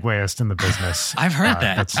best segueist in the business. I've heard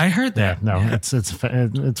that. I heard that. Yeah, no,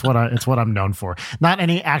 it's what I'm known for. Not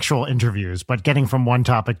any actual interviews, but getting from one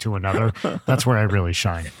topic to another. That's where I really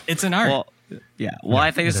shine. It's an art. Well,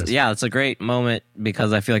 I think it's a great moment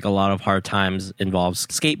because I feel like a lot of hard times involves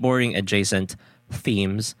skateboarding adjacent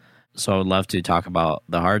themes. So I would love to talk about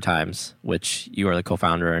the hard times, which you are the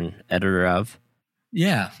co-founder and editor of.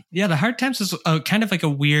 Yeah. The hard times is kind of like a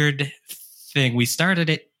weird thing. We started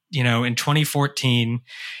it, in 2014.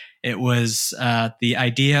 It was the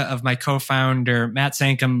idea of my co-founder, Matt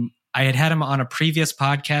Sankum. I had him on a previous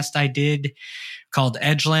podcast I did called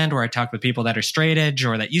Edgeland, where I talk with people that are straight edge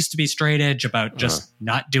or that used to be straight edge about just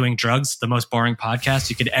not doing drugs. The most boring podcast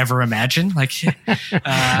you could ever imagine. Like,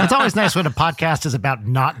 it's always nice when a podcast is about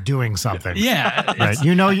not doing something. Yeah, right.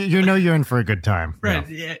 You're in for a good time. Right.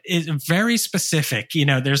 Yeah. It's very specific.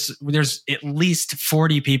 There's at least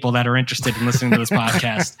 40 people that are interested in listening to this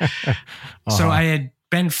podcast. So I had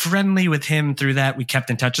been friendly with him through that. We kept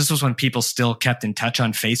in touch. This was when people still kept in touch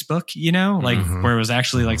on Facebook, where it was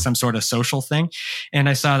actually like some sort of social thing. And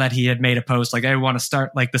I saw that he had made a post like, I want to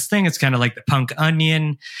start like this thing. It's kind of like the Punk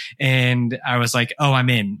Onion. And I was like, oh, I'm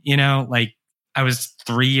in, I was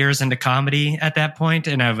 3 years into comedy at that point.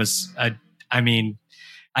 And I was, I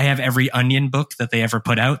have every Onion book that they ever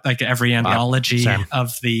put out, like every anthology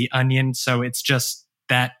of the Onion. So it's just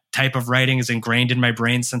that type of writing is ingrained in my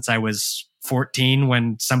brain since I was 14,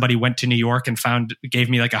 when somebody went to New York and gave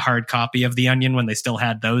me like a hard copy of The Onion when they still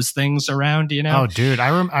had those things around, Oh, dude,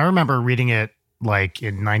 I remember reading it like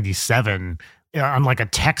in 97 on like a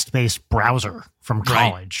text-based browser from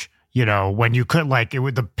college. Right. When you could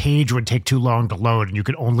the page would take too long to load and you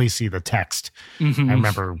could only see the text. Mm-hmm. I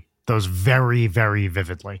remember those very, very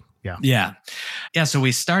vividly. Yeah. So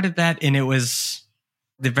we started that, and it was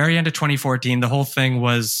the very end of 2014. The whole thing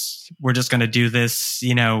was, we're just going to do this,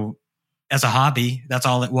 as a hobby. That's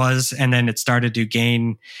all it was. And then it started to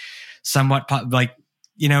gain somewhat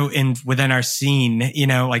within our scene,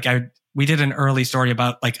 we did an early story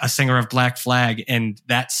about like a singer of Black Flag, and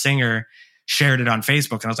that singer shared it on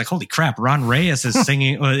Facebook. And I was like, holy crap, Ron Reyes is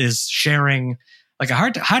singing, is sharing like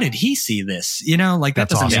how did he see this? That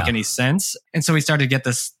doesn't awesome. Make any sense. And so we started to get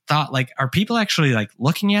this thought, like, are people actually like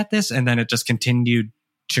looking at this? And then it just continued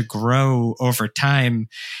to grow over time.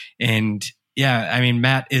 And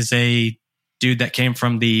Matt is a dude that came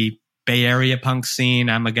from the Bay Area punk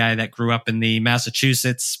scene. I'm a guy that grew up in the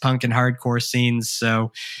Massachusetts punk and hardcore scenes.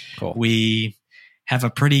 So cool. We have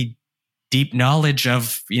a pretty deep knowledge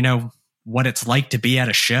of, what it's like to be at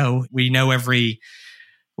a show. We know every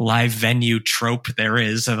live venue trope there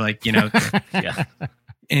is of yeah.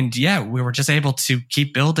 And we were just able to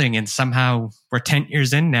keep building, and somehow we're 10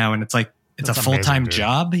 years in now, and it's like, it's a full-time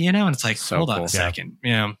job, and it's like, so hold on a second,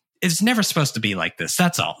 It's never supposed to be like this.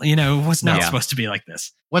 That's all. It was not supposed to be like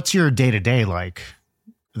this. What's your day-to-day like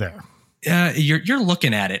there? You're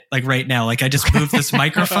looking at it like right now. Like I just moved this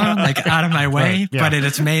microphone like out of my way, but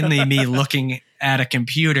it's mainly me looking at a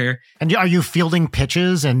computer. And are you fielding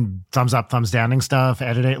pitches and thumbs up, thumbs downing stuff,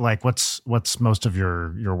 editing? Like what's most of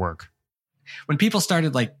your work? When people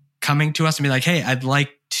started like coming to us and be like, hey, I'd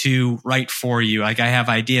like to write for you. Like I have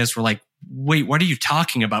ideas. We're like, wait, what are you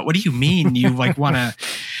talking about? What do you mean you like want to,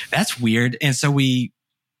 that's weird. And so we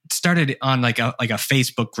started on like a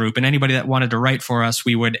Facebook group, and anybody that wanted to write for us,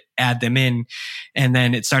 we would add them in. And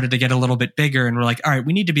then it started to get a little bit bigger, and we're like, all right,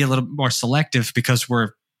 we need to be a little more selective because we're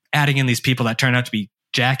adding in these people that turn out to be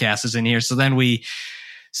jackasses in here. So then we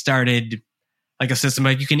started like a system,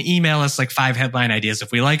 like you can email us like 5 headline ideas.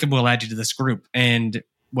 If we like them, we'll add you to this group. And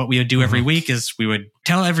what we would do every week is we would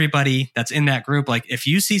tell everybody that's in that group, like, if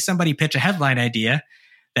you see somebody pitch a headline idea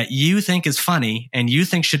that you think is funny and you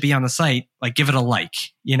think should be on the site, like, give it a like,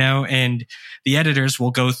 and the editors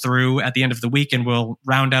will go through at the end of the week and we'll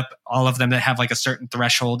round up all of them that have like a certain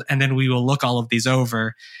threshold. And then we will look all of these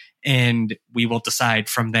over and we will decide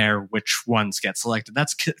from there which ones get selected.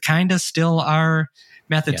 That's kind of still our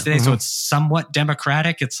method today. So it's somewhat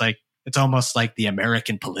democratic. It's almost like the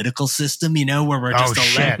American political system, where we're just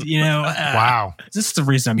elected, wow. This is the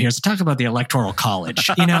reason I'm here. So talk about the Electoral College,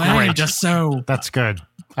 I'm just so... That's good.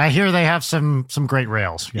 I hear they have some great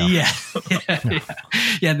rails. Yeah.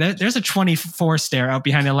 There's a 24 stair out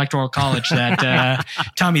behind the Electoral College that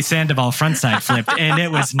Tommy Sandoval frontside flipped, and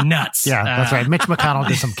it was nuts. Yeah, that's right. Mitch McConnell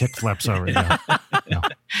did some kick flips over here. Yeah.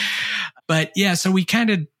 But yeah, so we kind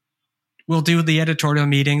of... We'll do the editorial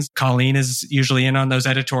meetings. Colleen is usually in on those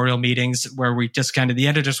editorial meetings where we just the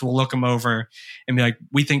editors will look them over and be like,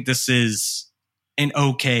 we think this is an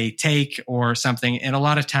okay take or something. And a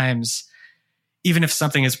lot of times, even if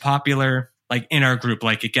something is popular, like in our group,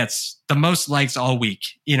 like it gets the most likes all week,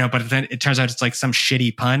 but then it turns out it's like some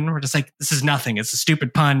shitty pun. We're just like, this is nothing. It's a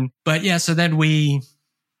stupid pun. But yeah, so then the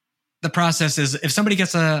process is if somebody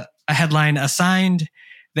gets a headline assigned,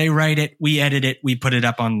 they write it, we edit it, we put it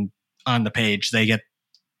up on the page. They get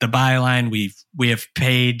the byline. We have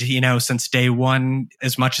paid, since day one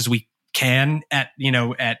as much as we can at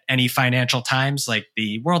any financial times. Like,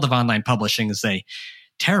 the world of online publishing is a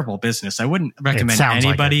terrible business. I wouldn't recommend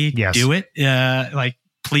anybody do it. Like,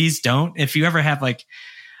 please don't. If you ever have like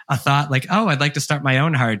a thought like, oh, I'd like to start my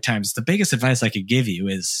own hard times, the biggest advice I could give you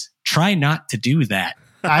is try not to do that.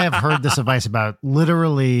 I have heard this advice about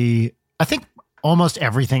literally, I think almost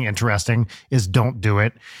everything interesting is don't do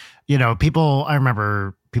it. I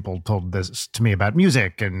remember people told this to me about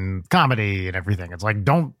music and comedy and everything. It's like,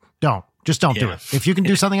 don't do it. If you can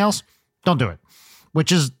do something else, don't do it,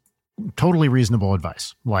 which is totally reasonable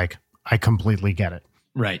advice. Like, I completely get it.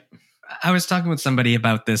 Right. I was talking with somebody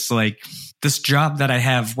about this, like this job that I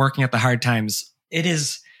have working at the Hard Times. It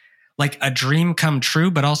is like a dream come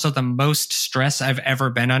true, but also the most stress I've ever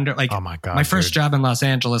been under. Like, oh my God, my first job in Los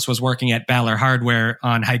Angeles was working at Valor Hardware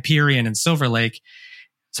on Hyperion and Silver Lake.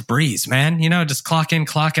 It's a breeze, man, just clock in,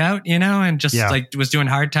 clock out, and just like was doing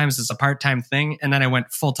Hard Times as a part-time thing. And then I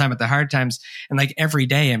went full-time at the Hard Times. And like every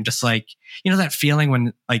day I'm just like, that feeling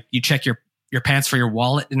when like you check your pants for your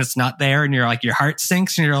wallet and it's not there and you're like, your heart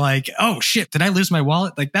sinks and you're like, oh shit, did I lose my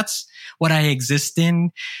wallet? Like, that's what I exist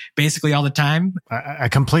in basically all the time. I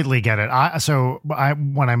completely get it.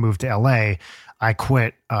 When I moved to LA, I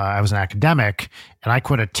quit. I was an academic and I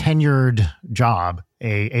quit a tenured job,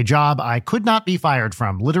 a job I could not be fired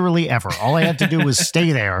from literally ever. All I had to do was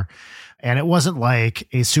stay there. And it wasn't like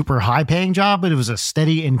a super high paying job, but it was a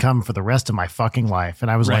steady income for the rest of my fucking life. And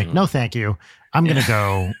I was like, no, thank you. I'm going to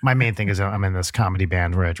go. My main thing is I'm in this comedy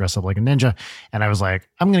band where I dress up like a ninja. And I was like,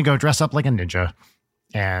 I'm going to go dress up like a ninja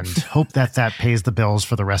and hope that pays the bills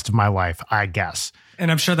for the rest of my life, I guess.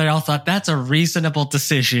 And I'm sure they all thought that's a reasonable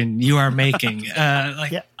decision you are making.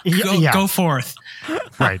 Go forth.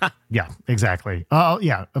 Right. Yeah, exactly. Oh,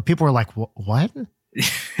 yeah. People were like, what?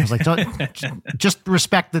 I was like, just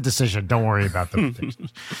respect the decision. Don't worry about the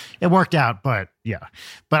decisions. It worked out, but yeah.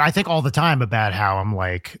 But I think all the time about how I'm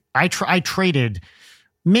like, I traded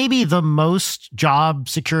maybe the most job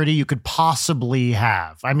security you could possibly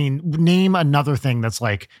have. I mean, name another thing that's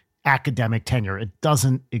like academic tenure. It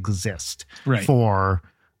doesn't exist for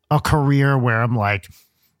a career where I'm like,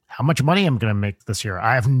 how much money I'm going to make this year?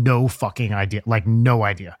 I have no fucking idea. Like, no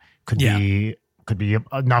idea. Could be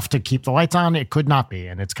enough to keep the lights on. It could not be.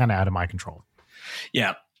 And it's kind of out of my control.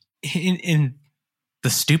 Yeah. In the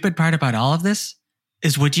stupid part about all of this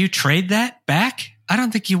is, would you trade that back? I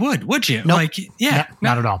don't think you would you? Nope.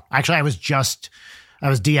 Not at all. Actually, I was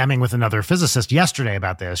DMing with another physicist yesterday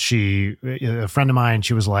about this. A friend of mine,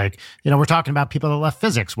 she was like, we're talking about people that left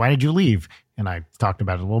physics. Why did you leave? And I talked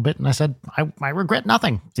about it a little bit and I said, I regret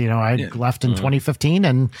nothing. I left in 2015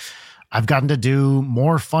 and I've gotten to do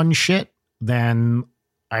more fun shit than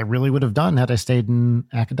I really would have done had I stayed in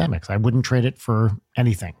academics. I wouldn't trade it for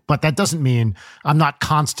anything. But that doesn't mean I'm not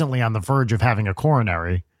constantly on the verge of having a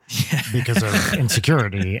coronary because of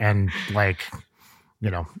insecurity and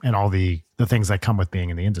and all the things that come with being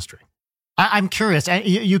in the industry. I'm curious.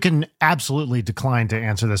 You can absolutely decline to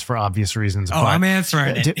answer this for obvious reasons. Oh, I'm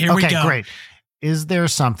answering it. Here we go. Okay, great. Is there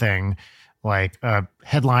something like a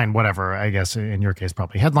headline, whatever, I guess in your case,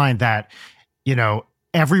 probably headline that,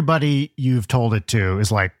 everybody you've told it to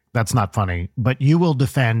is like, that's not funny, but you will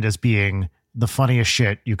defend as being the funniest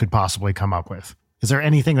shit you could possibly come up with? Is there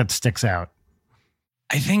anything that sticks out?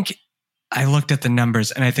 I think I looked at the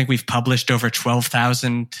numbers and I think we've published over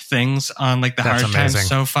 12,000 things on like the That's hard amazing. times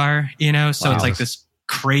so far, So Wow. it's like this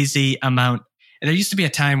crazy amount. And there used to be a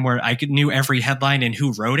time where I knew every headline and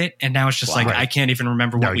who wrote it. And now it's just I can't even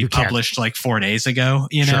remember what we published like 4 days ago,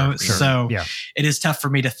 Sure. So yeah. It is tough for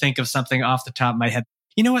me to think of something off the top of my head.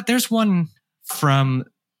 You know what? There's one from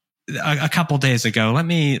a couple days ago. Let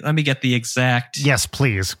me get the exact. Yes,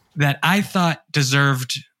 please. That I thought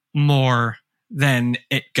deserved more than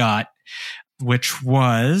it got, which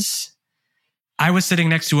was I was sitting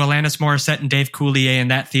next to Alanis Morissette and Dave Coulier in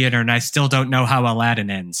that theater, and I still don't know how Aladdin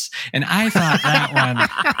ends. And I thought that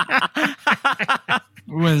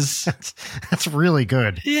one was that's really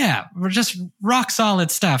good. Yeah, we're just rock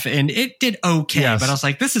solid stuff, and it did okay. Yes. But I was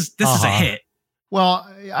like, this is a hit. Well,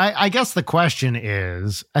 I guess the question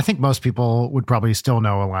is, I think most people would probably still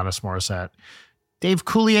know Alanis Morissette. Dave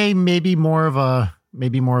Coulier, maybe more of a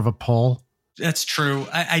pull. That's true.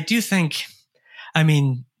 I do think,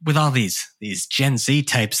 with all these Gen Z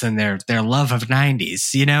types and their love of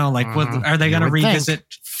 90s, are they going to revisit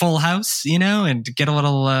Full House, and get a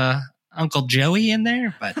little Uncle Joey in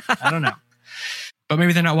there? But I don't know. But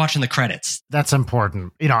maybe they're not watching the credits. That's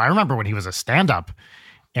important. I remember when he was a stand-up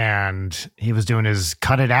and he was doing his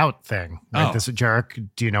cut it out thing. Right? Oh. This is Jerik.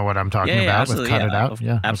 Do you know what I'm talking about with cut it out?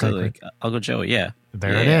 Yeah, absolutely. Okay, Uncle Joey. Yeah.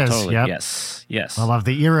 There it is. Totally. Yep. Yes. I love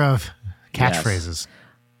the era of catchphrases. Yes.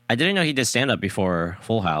 I didn't know he did stand-up before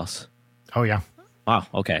Full House. Oh, yeah. Wow,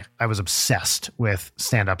 okay. I was obsessed with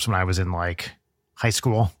stand-ups when I was in like high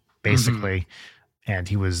school, basically. Mm-hmm. And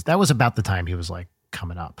that was about the time he was like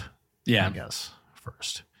coming up. Yeah. I guess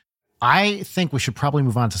first. I think we should probably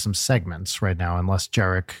move on to some segments right now, unless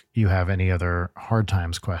Jerik, you have any other hard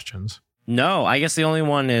times questions. No, I guess the only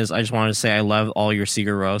one is I just wanted to say I love all your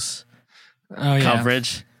Sigur Rós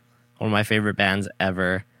coverage. One of my favorite bands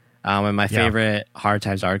ever. And my favorite Hard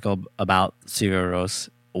Times article about Sigur Rós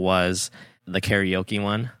was the karaoke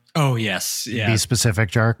one. Oh, yes. Yeah. Be specific,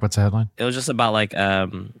 Jerik. What's the headline? It was just about like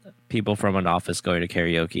people from an office going to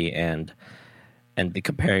karaoke and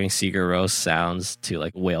comparing Sigur Rós sounds to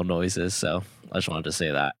like whale noises. So I just wanted to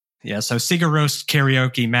say that. Yeah, so Sigur Rós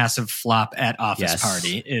karaoke massive flop at office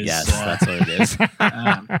party is that's what it is.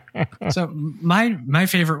 So my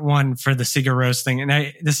favorite one for the Sigur Rós thing,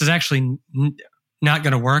 and this is actually not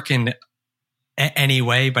going to work in any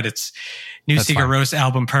way, but it's new Sigur Rós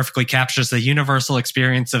album perfectly captures the universal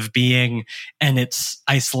experience of being, and it's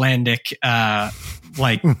Icelandic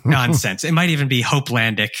nonsense. It might even be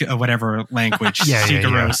Hopelandic, whatever language Sigur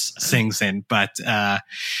Rós sings in, but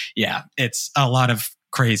it's a lot of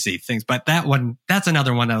crazy things. But that's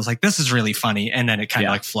another one that I was like, this is really funny, and then it kind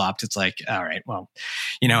of like flopped. It's like, all right, well,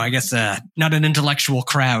 I guess not an intellectual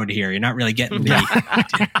crowd here. You're not really getting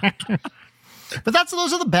the But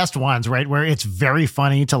those are the best ones, right? Where it's very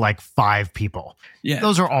funny to like 5 people. Yeah.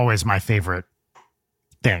 Those are always my favorite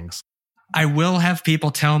things. I will have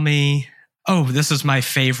people tell me, oh, this is my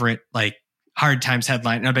favorite like Hard Times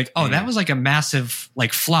headline. And I'm like, oh, that was like a massive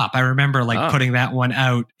like flop. I remember like putting that one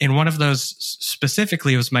out. In one of those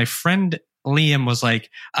specifically, it was my friend Liam was like,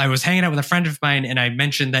 I was hanging out with a friend of mine and I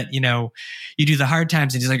mentioned that, you do the Hard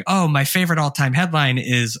Times. And he's like, oh, my favorite all-time headline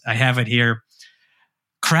is, I have it here.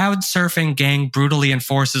 Crowd surfing gang brutally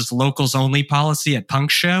enforces locals only policy at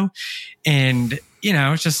punk show. And,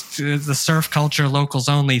 it's just the surf culture locals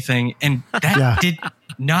only thing. And that did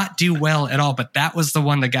not do well at all. But that was the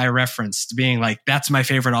one the guy referenced being like, that's my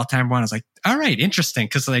favorite all time one. I was like, all right, interesting.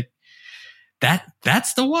 Cause like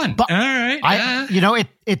that's the one. But all right.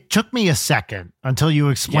 It took me a second until you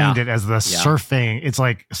explained it as the surfing. It's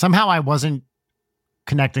like somehow I wasn't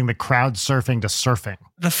connecting the crowd surfing to surfing.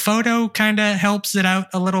 The photo kind of helps it out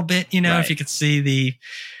a little bit, if you could see the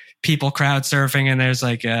people crowd surfing and there's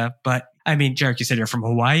like, but I mean, Jerik, you said you're from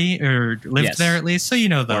Hawaii or lived there at least. So,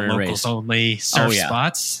 the locals only surf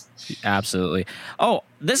spots. Absolutely. Oh,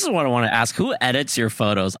 this is what I want to ask. Who edits your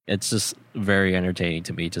photos? It's just very entertaining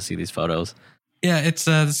to me to see these photos. Yeah, it's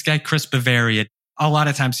this guy, Chris Bavaria. A lot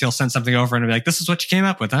of times he'll send something over and be like, this is what you came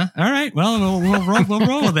up with, huh? All right, well, we'll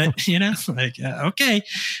roll with it, like, okay.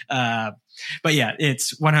 But yeah,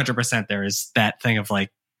 it's 100% there is that thing of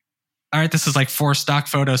like, all right, this is like 4 stock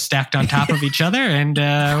photos stacked on top of each other and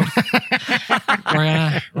we're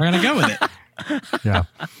gonna go with it. Yeah.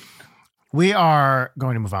 We are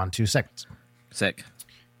going to move on to segments. Sick.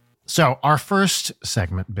 So our first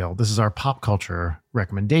segment, Bill, this is our pop culture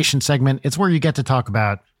recommendation segment. It's where you get to talk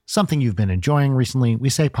about something you've been enjoying recently. We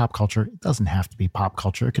say pop culture. It doesn't have to be pop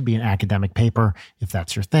culture. It could be an academic paper if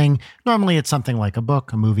that's your thing. Normally it's something like a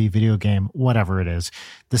book, a movie, video game, whatever it is.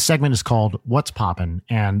 This segment is called What's Poppin'?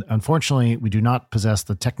 And unfortunately, we do not possess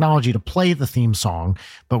the technology to play the theme song,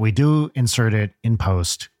 but we do insert it in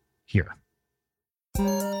post here.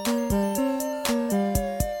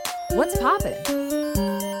 What's poppin'?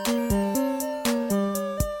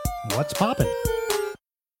 What's poppin'?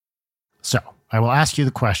 So I will ask you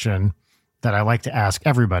the question that I like to ask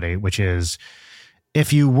everybody, which is,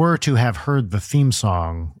 if you were to have heard the theme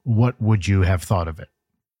song, what would you have thought of it?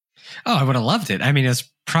 Oh, I would have loved it. I mean, it's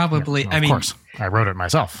probably, of course, I wrote it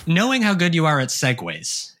myself. Knowing how good you are at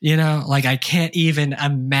segues, like I can't even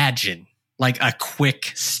imagine like a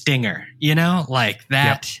quick stinger, like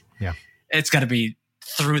that. Yeah. It's got to be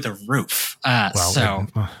through the roof. I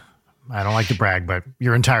don't like to brag, but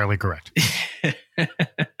you're entirely correct.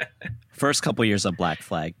 First couple years of Black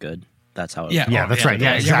Flag, good. That's how it was. Yeah, that's right.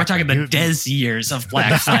 Yeah, exactly. We're talking the Des years of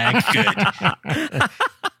Black Flag, good.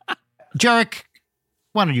 Jerik,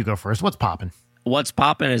 why don't you go first? What's poppin'? What's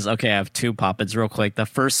poppin' is, okay, I have two poppins real quick. The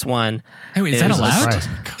first one... Hey, wait, is that allowed?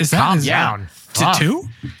 Is that calm down. To two?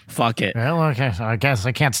 Fuck it. Well, okay, so I guess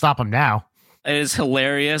I can't stop him now. It is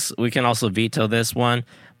hilarious. We can also veto this one,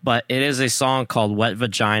 but it is a song called Wet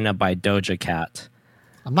Vagina by Doja Cat.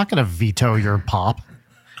 I'm not going to veto your pop.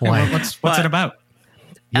 What's it about?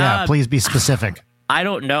 Yeah, please be specific. I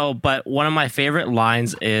don't know, but one of my favorite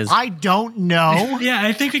lines is... I don't know. Yeah,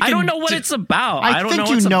 I think we can... I don't know what it's about. I think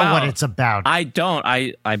you know what it's about. I don't.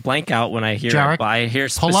 I blank out when I hear Jerik, it, but I hear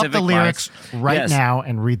specific pull up the lyrics lines. now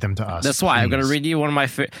and read them to us. That's why I'm going to read you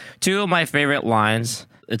two of my favorite lines.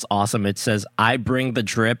 It's awesome. It says, I bring the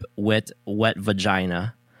drip with wet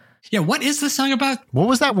vagina. Yeah, what is this song about? What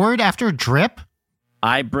was that word after drip?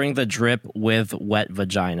 I bring the drip with wet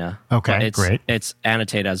vagina. Okay, great. It's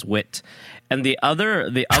annotated as wit. And the other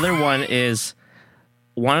one is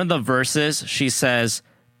one of the verses. She says,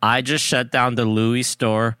 I just shut down the Louis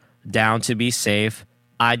store down to be safe.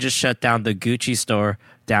 I just shut down the Gucci store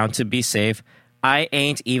down to be safe. I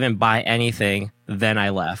ain't even buy anything. Then I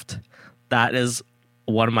left. That is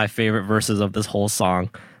one of my favorite verses of this whole song.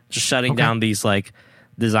 Just shutting down these like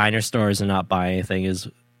designer stores and not buy anything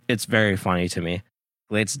it's very funny to me.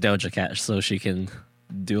 It's Doja Cat, so she can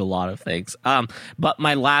do a lot of things. But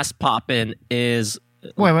my last pop-in is...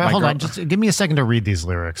 Wait, hold on. Just give me a second to read these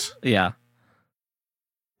lyrics. Yeah.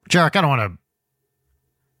 Jerik, I don't want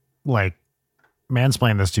to,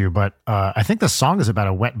 mansplain this to you, but I think the song is about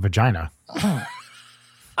a wet vagina.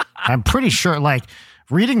 I'm pretty sure,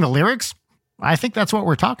 reading the lyrics, I think that's what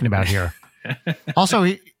we're talking about here.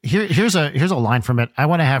 Also, here's a line from it. I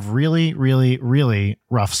want to have really, really, really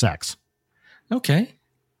rough sex. Okay.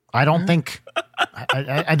 I don't think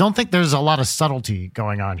I don't think there's a lot of subtlety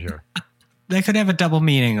going on here. They could have a double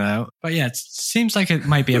meaning though. But yeah, it seems like it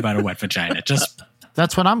might be about a wet vagina. Just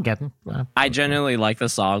that's what I'm getting. I genuinely like the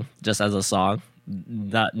song just as a song.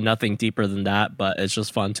 Nothing deeper than that, but it's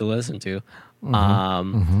just fun to listen to.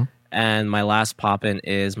 And my last pop-in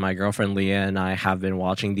is my girlfriend Leah and I have been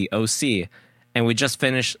watching the OC. And we just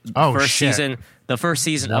finished the first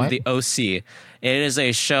season of the OC. It is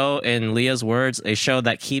a show, in Leah's words, a show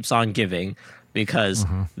that keeps on giving because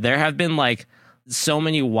there have been so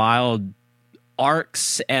many wild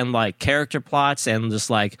arcs and character plots and just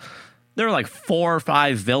there were 4 or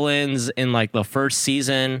 5 villains in the first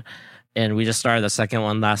season, and we just started the second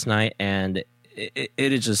one last night, and it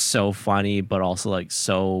is just so funny but also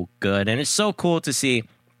so good, and it's so cool to see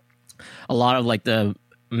a lot of the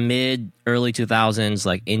mid early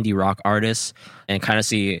 2000s indie rock artists and kind of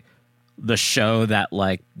see the show that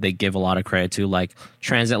they give a lot of credit to,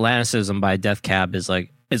 Transatlanticism by Death Cab is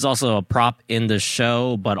also a prop in the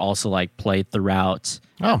show but also played throughout.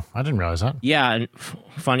 Oh, I didn't realize that. Yeah, and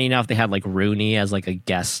funny enough they had Rooney as a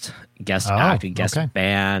guest act, a guest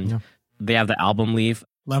band. Yeah. They have the album Leaf.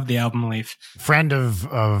 Love the album Leaf. Friend of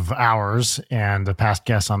ours and a past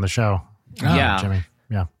guest on the show. Yeah. Jimmy.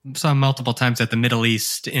 Yeah. Saw him multiple times at the Middle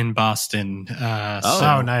East in Boston.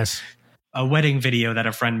 Nice. A wedding video that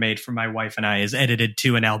a friend made for my wife and I is edited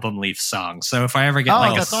to an album Leaf song. So if I ever get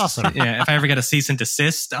that's awesome. Yeah, if I ever get a cease and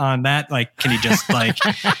desist on that, can you just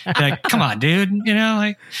come on, dude?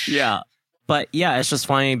 Yeah. But yeah, it's just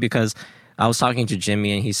funny because I was talking to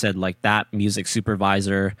Jimmy and he said that music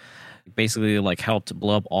supervisor basically helped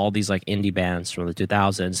blow up all these indie bands from the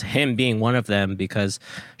 2000s, him being one of them because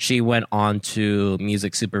she went on to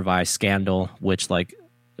music supervise Scandal, which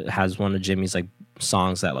has one of Jimmy's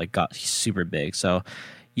songs that like got super big. So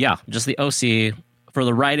yeah, just the OC for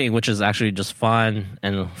the writing, which is actually just fun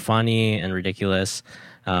and funny and ridiculous,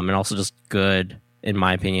 and also just good in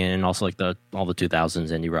my opinion, and also like all the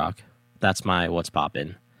 2000s indie rock. That's my what's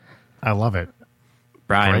poppin'. I love it.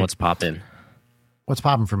 Brian, Great. what's poppin'? What's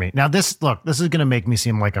popping for me? Now, this is going to make me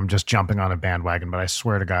seem like I'm just jumping on a bandwagon, but I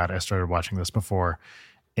swear to God, I started watching this before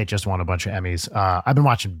it just won a bunch of Emmys. I've been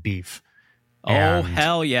watching Beef. Oh,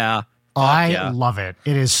 hell yeah. I love it.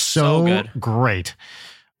 It is so good. Great.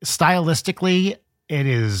 Stylistically, it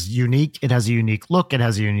is unique. It has a unique look. It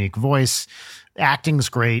has a unique voice. Acting's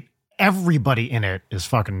great. Everybody in it is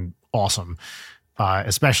fucking awesome.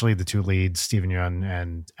 Especially the two leads, Steven Yeun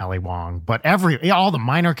and Ali Wong. But all the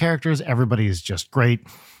minor characters, everybody is just great.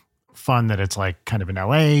 Fun that it's like kind of an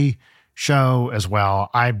LA show as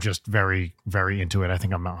well. I'm just very, very into it. I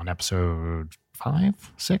think I'm on episode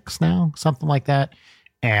 5, 6 now, something like that.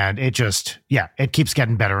 And it just, it keeps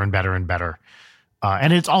getting better and better and better.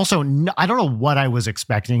 And it's also, I don't know what I was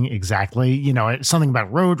expecting exactly. You know, it's something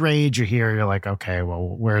about road rage. You're like, okay,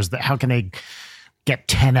 well, how can they get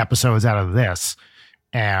 10 episodes out of this?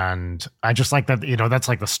 And I just like that, that's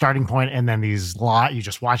like the starting point. And then you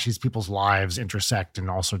just watch these people's lives intersect in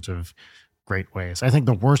all sorts of great ways. I think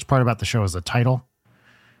the worst part about the show is the title,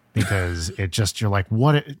 because you're like,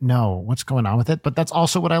 what's going on with it? But that's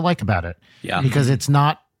also what I like about it. Yeah. Because it's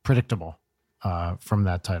not predictable from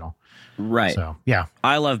that title. Right. So, yeah.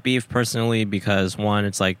 I love Beef personally because, one,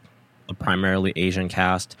 it's like a primarily Asian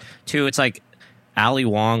cast. Two, it's like Ali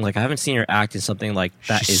Wong. Like, I haven't seen her act in something like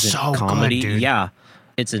that. She's isn't so comedy. good, dude. Yeah.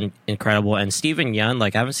 It's incredible. And Steven Yeun,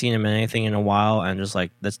 like, I haven't seen him in anything in a while. And just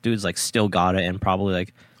like, this dude's like still got it, and probably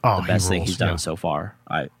like the best thing he's done so far.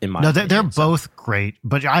 In my opinion, they're both great.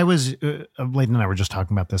 But I was, Layden and I were just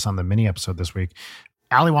talking about this on the mini episode this week.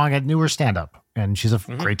 Ali Wong had newer stand-up, and she's a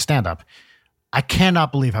great stand-up. I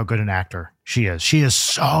cannot believe how good an actor she is. She is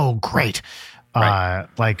so great. Right.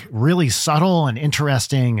 Like really subtle and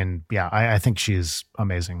interesting. And I think she's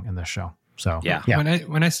amazing in this show. So yeah.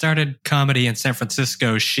 When I started comedy in San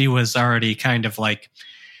Francisco, she was already kind of like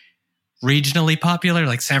regionally popular,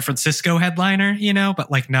 like San Francisco headliner, but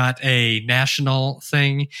like not a national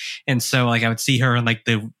thing. And so like I would see her in like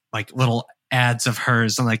the like little ads of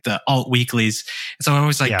hers and like the alt weeklies. So I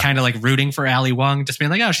was like kind of like rooting for Ali Wong, just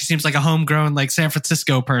being like, oh, she seems like a homegrown like San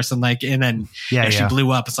Francisco person. Like, and then she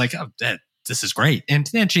blew up. It's like, oh, this is great. And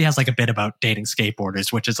then she has like a bit about dating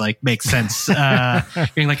skateboarders, which is like, makes sense.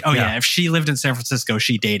 Being like, oh yeah, if she lived in San Francisco,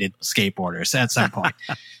 she dated skateboarders at some point.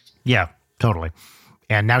 Yeah, totally.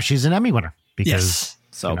 And now she's an Emmy winner because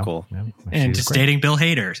so cool. And just dating Bill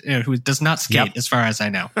Hader, who does not skate as far as I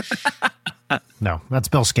know. No, that's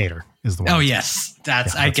Bill Skater is the one. Oh yes,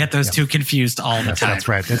 I get those two confused all the time. That's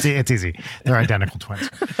right. It's easy. They're identical twins.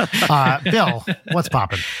 Bill, what's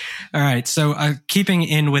popping? All right. So keeping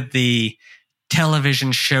in with the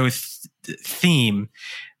television show theme,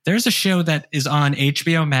 there's a show that is on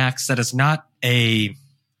HBO Max that is not a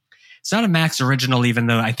Max original, even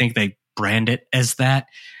though I think they brand it as that.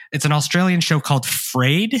 It's an Australian show called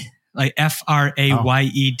Frayed, like Frayed. I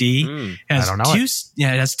don't know it.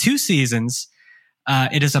 Yeah, it has 2 seasons.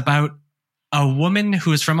 It is about a woman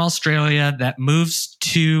who is from Australia that moves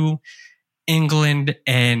to England,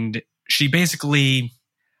 and she basically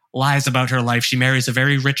lies about her life. She marries a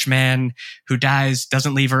very rich man who dies,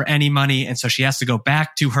 doesn't leave her any money, and so she has to go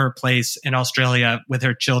back to her place in Australia with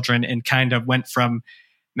her children, and kind of went from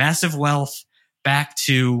massive wealth back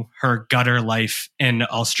to her gutter life in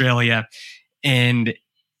Australia. And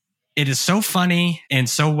it is so funny and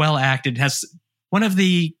so well acted. It has one of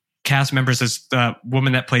the cast members is the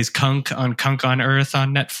woman that plays Kunk on Earth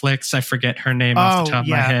on Netflix. I forget her name off the top of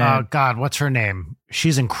my head. Oh God, what's her name?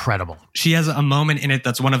 She's incredible. She has a moment in it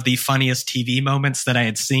that's one of the funniest TV moments that I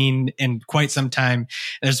had seen in quite some time.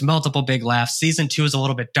 There's multiple big laughs. Season 2 is a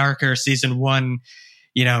little bit darker. Season 1,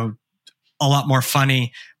 a lot more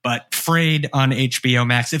funny. But Frayed on HBO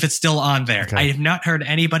Max, if it's still on there. Okay. I have not heard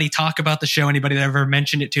anybody talk about the show, anybody that ever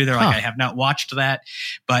mentioned it to. They're like, I have not watched that.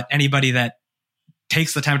 But anybody that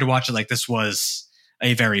takes the time to watch it, like, this was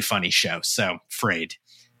a very funny show. So Frayed.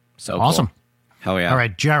 So awesome. Cool. Hell yeah. All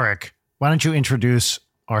right, Jerik, why don't you introduce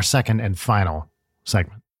our second and final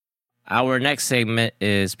segment? Our next segment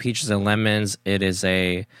is Peaches and Lemons. It is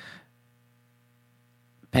a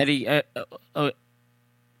petty...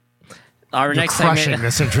 You're crushing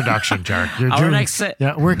this introduction,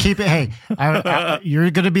 Jerik. We're keeping. Hey, you're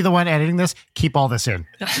going to be the one editing this. Keep all this in.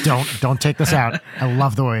 Don't take this out. I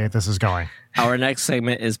love the way this is going. Our next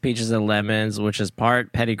segment is Peaches and Lemons, which is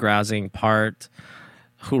part petty grousing, part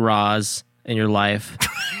hurrahs in your life.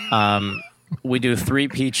 We do 3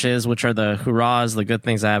 peaches, which are the hurrahs, the good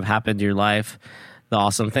things that have happened to your life, the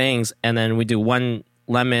awesome things. And then we do 1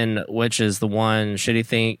 lemon, which is the one shitty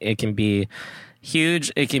thing. It can be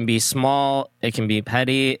huge, it can be small, it can be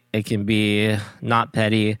petty, it can be not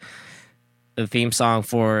petty. The theme song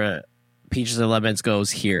for Peaches and Lemons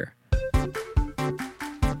goes here.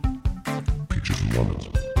 Peaches and lemons.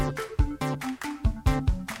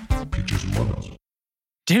 Peaches and lemons.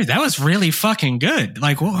 Dude, that was really fucking good.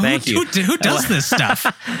 Like, who does this stuff?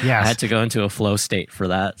 Yes. I had to go into a flow state for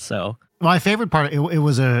that. So my favorite part, it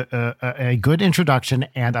was a good introduction,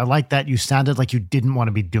 and I like that you sounded like you didn't want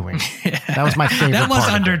to be doing it. That was my favorite part. That was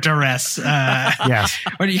under duress. Yes.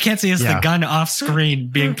 Or you can't see the gun off screen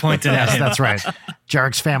being pointed at him. That's right.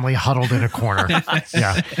 Jerik's family huddled in a corner.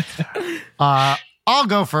 Yeah. I'll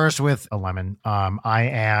go first with a lemon.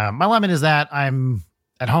 My lemon is that I'm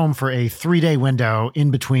at home for a 3-day window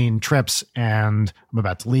in between trips, and I'm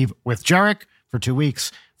about to leave with Jerik for 2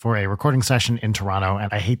 weeks for a recording session in Toronto.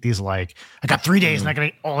 And I hate these, like, I got 3 days and I got to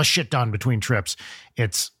get all the shit done between trips.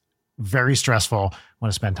 It's very stressful. I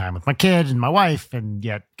want to spend time with my kid and my wife and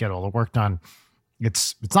yet get all the work done.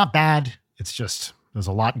 It's not bad. It's just, there's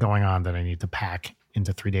a lot going on that I need to pack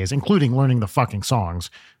into 3 days, including learning the fucking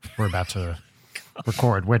songs we're about to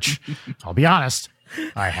record, which I'll be honest,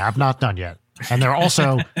 I have not done yet. And they're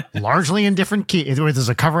also largely in different keys. There's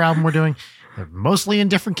a cover album we're doing. They're mostly in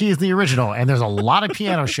different keys than the original. And there's a lot of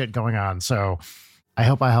piano shit going on. So I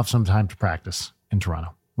hope I have some time to practice in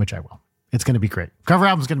Toronto, which I will. It's going to be great. Cover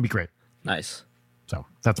album's going to be great. nice. So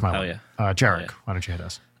that's my lemon. Jerik, why don't you hit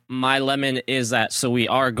us? My lemon is that, so we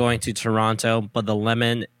are going to Toronto, but the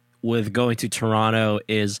lemon with going to Toronto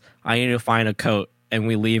is I need to find a coat, and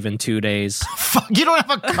we leave in 2 days. Fuck, you don't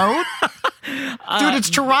have a coat? Dude, it's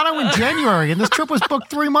Toronto in January, and this trip was booked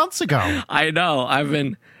 3 months ago. I know.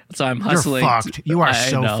 I'm hustling. You're fucked. You are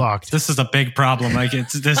so fucked. This is a big problem. Like,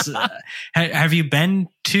 it's this. Have you been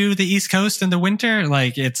to the East Coast in the winter?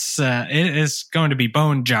 Like, it is going to be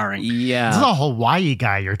bone jarring. Yeah. This is a Hawaii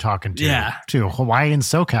guy you're talking to. Yeah. To Hawaii and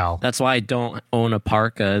SoCal. That's why I don't own a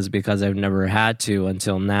parka, is because I've never had to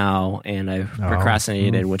until now, and I've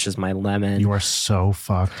procrastinated, which is my lemon. You are so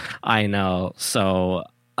fucked. I know. So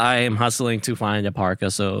I am hustling to find a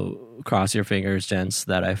parka. So cross your fingers, gents,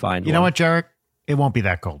 that I find. You know what, Jerik? It won't be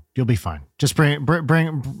that cold. You'll be fine. Just bring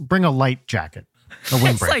a light jacket. A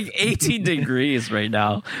windbreak. It's like 18 degrees right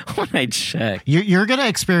now when I check. You're going to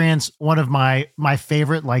experience one of my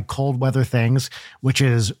favorite, like, cold weather things, which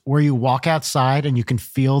is where you walk outside and you can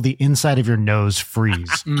feel the inside of your nose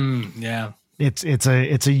freeze. Yeah. It's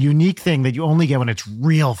a unique thing that you only get when it's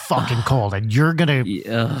real fucking cold, and you're going to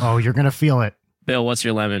you're going to feel it. Bill, what's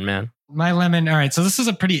your lemon, man? My lemon. All right. So this is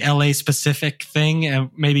a pretty LA specific thing.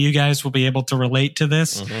 Maybe you guys will be able to relate to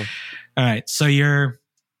this. Mm-hmm. All right. So you're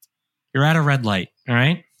at a red light. All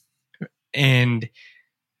right. And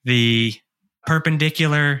the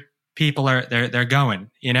perpendicular people they're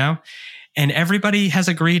going, you know, and everybody has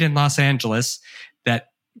agreed in Los Angeles that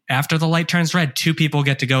after the light turns red, 2 people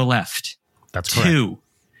get to go left. That's correct. 2.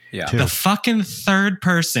 Yeah. The fucking third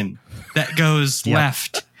person that goes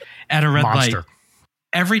left at a red light.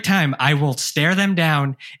 Every time I will stare them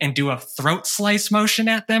down and do a throat slice motion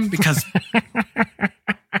at them, because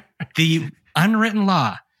the unwritten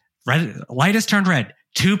law, light is turned red,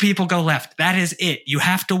 2 people go left. That is it. You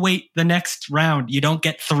have to wait the next round. You don't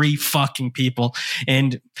get 3 fucking people,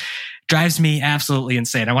 and drives me absolutely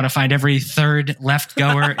insane. I want to find every third left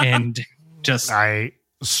goer and just... I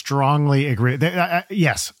strongly agree.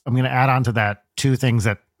 Yes, I'm going to add on to that 2 things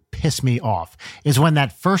that piss me off is when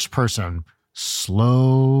that first person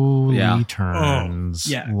slowly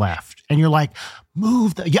turns left, and you're like,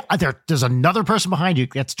 move. There's another person behind you.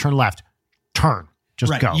 Gets turn left. Turn.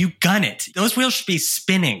 Just go. You gun it. Those wheels should be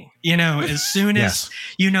spinning. You know, as soon as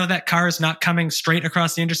you know that car is not coming straight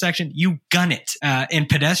across the intersection, you gun it. And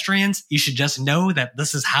pedestrians, you should just know that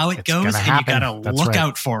this is how it goes, and you gotta look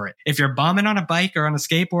out for it. If you're bombing on a bike or on a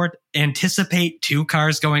skateboard, anticipate 2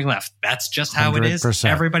 cars going left. That's just how 100%. It is.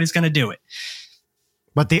 Everybody's gonna do it.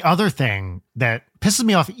 But the other thing that pisses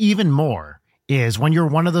me off even more is when you're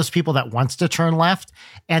one of those people that wants to turn left,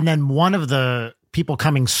 and then one of the people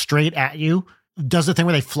coming straight at you does the thing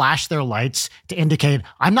where they flash their lights to indicate,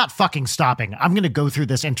 I'm not fucking stopping. I'm going to go through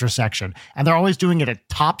this intersection. And they're always doing it at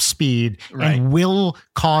top speed and will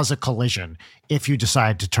cause a collision if you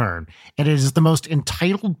decide to turn. And it is the most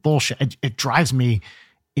entitled bullshit. It drives me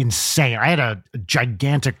insane. I had a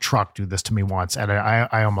gigantic truck do this to me once, and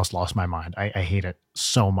I almost lost my mind. I hate it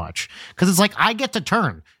so much because it's like, I get to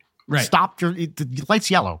turn. Right. Stop the light's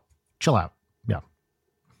yellow. Chill out. Yeah.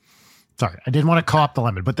 Sorry, I didn't want to co-op the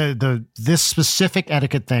lemon, but this specific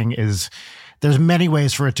etiquette thing is there's many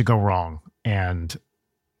ways for it to go wrong. And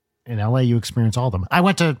in LA, you experience all of them. I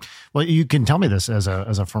went to, well, you can tell me this as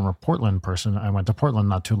a former Portland person. I went to Portland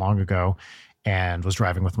not too long ago and was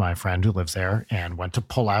driving with my friend who lives there and went to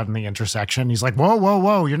pull out in the intersection. He's like, whoa, whoa,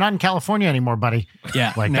 whoa. You're not in California anymore, buddy.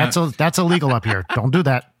 Yeah. Like that's illegal up here. Don't do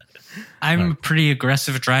that. I'm a pretty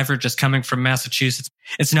aggressive driver just coming from Massachusetts.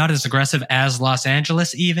 It's not as aggressive as Los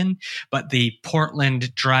Angeles even, but the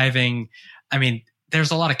Portland driving, I mean,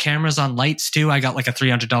 there's a lot of cameras on lights too. I got like a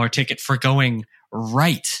 $300 ticket for going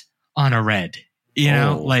right on a red, you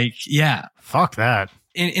know, like, yeah. Fuck that.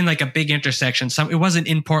 In like a big intersection. It wasn't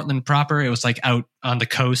in Portland proper. It was like out on the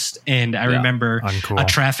coast. And I remember a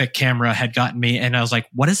traffic camera had gotten me and I was like,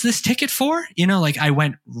 what is this ticket for? You know, like I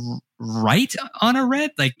went right on a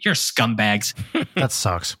red. Like, you're scumbags. That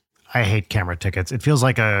sucks. I hate camera tickets. It feels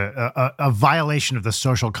like a violation of the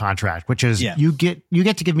social contract, which is you get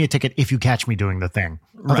to give me a ticket if you catch me doing the thing.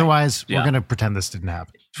 Right. Otherwise, we're going to pretend this didn't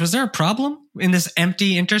happen. Was there a problem in this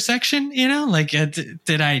empty intersection? You know, like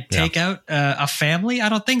did I take out a family? I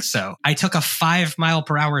don't think so. I took a 5 mile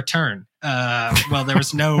per hour turn. Well, there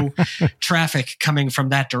was no traffic coming from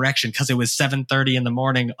that direction because it was 7:30 in the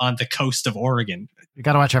morning on the coast of Oregon. You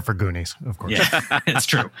got to watch out for Goonies, of course. Yeah, it's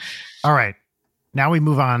true. All right. Now we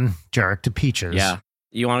move on, Jerik, to peaches. Yeah.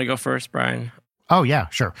 You want to go first, Brian? Oh, yeah,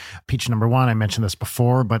 sure. Peach number 1, I mentioned this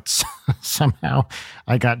before, but somehow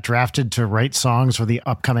I got drafted to write songs for the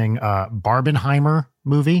upcoming Barbenheimer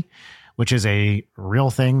movie, which is a real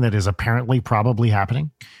thing that is apparently probably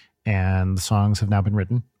happening. And the songs have now been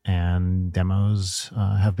written and demos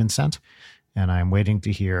have been sent. And I'm waiting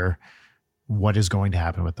to hear what is going to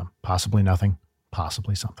happen with them. Possibly nothing,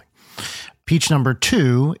 possibly something. Peach number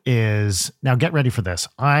 2 is, now get ready for this.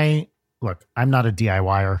 I'm not a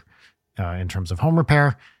DIYer in terms of home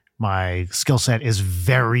repair. My skill set is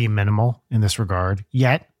very minimal in this regard.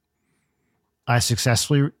 Yet, I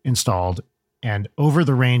successfully installed an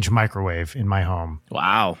over-the-range microwave in my home.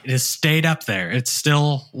 Wow. It has stayed up there. It's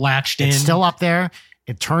still latched in. It's still up there.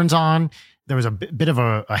 It turns on. There was a bit of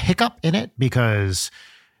a hiccup in it because...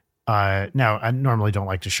 now, I normally don't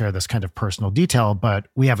like to share this kind of personal detail, but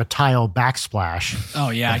we have a tile backsplash.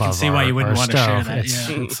 Oh, yeah. I can see why you wouldn't want to share that.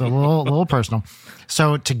 It's a little personal.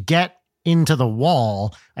 So to get into the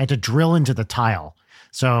wall, I had to drill into the tile.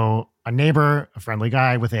 So a neighbor, a friendly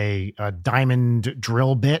guy with a diamond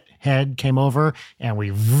drill bit head came over and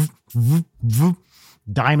we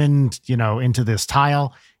diamond, into this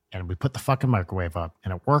tile and we put the fucking microwave up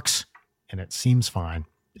and it works and it seems fine.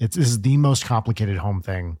 This is the most complicated home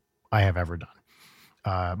thing I have ever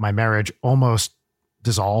done. My marriage almost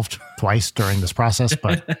dissolved twice during this process,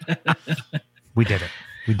 but we did it.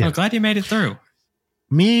 I'm glad you made it through.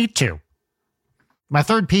 Me too. My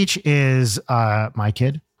third peach is my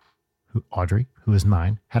kid, Audrey, who is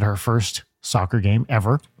 9, had her first soccer game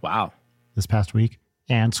ever. Wow. This past week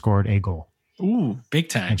and scored a goal. Ooh, big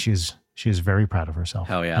time. And she's very proud of herself.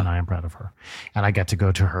 Hell yeah. And I am proud of her. And I get to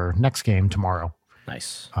go to her next game tomorrow.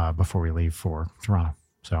 Nice. Before we leave for Toronto.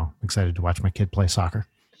 So excited to watch my kid play soccer.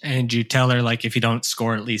 And you tell her, like, if you don't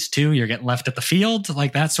score at least 2, you're getting left at the field,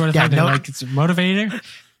 like that sort of thing. No, like, it's a motivator.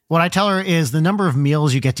 What I tell her is the number of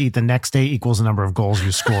meals you get to eat the next day equals the number of goals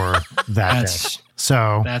you score that day.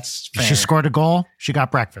 So that's fair. She scored a goal. She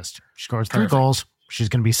got breakfast. She scores 3 goals. She's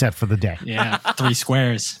going to be set for the day. Yeah. 3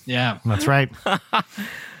 squares. Yeah. That's right.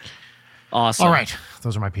 Awesome. All right.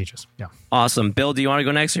 Those are my peaches. Yeah. Awesome. Bill, do you want to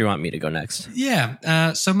go next or you want me to go next?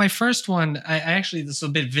 Yeah. So my first one, I actually, this is a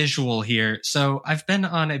bit visual here. So I've been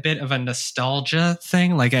on a bit of a nostalgia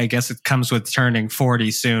thing. Like, I guess it comes with turning 40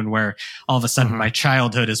 soon, where all of a sudden my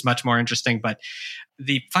childhood is much more interesting. But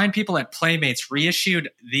the fine people at Playmates reissued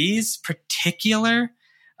these particular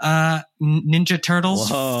Ninja Turtles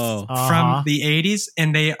from the 80s.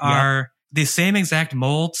 And they are the same exact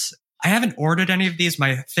molds. I haven't ordered any of these.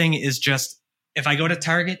 My thing is just, if I go to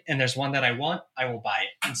Target and there's one that I want, I will buy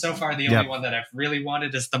it. And so far, the only one that I've really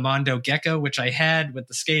wanted is the Mondo Gecko, which I had with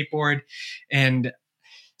the skateboard. And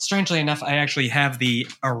strangely enough, I actually have the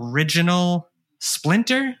original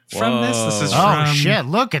Splinter from this. This is from, shit,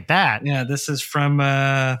 look at that. Yeah, this is from,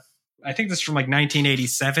 I think this is from like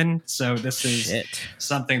 1987. So this is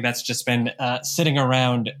something that's just been sitting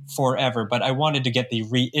around forever. But I wanted to get the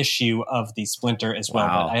reissue of the Splinter as well.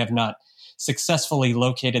 But I have not successfully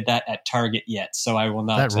located that at Target yet. So I will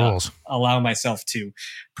not allow myself to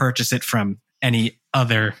purchase it from any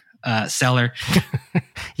other seller.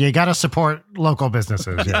 You got to support local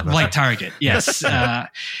businesses. Yeah, like Target. Yes.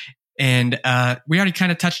 And we already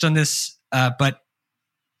kind of touched on this, but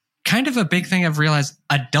kind of a big thing I've realized.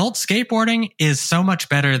 Adult skateboarding is so much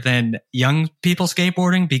better than young people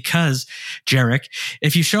skateboarding because, Jerik,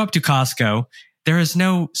 if you show up to Costco, there is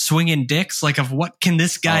no swinging dicks like of what can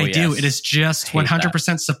this guy do? It is just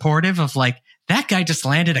 100% supportive of like, that guy just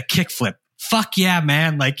landed a kickflip. Fuck yeah,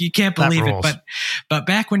 man. Like you can't believe it. But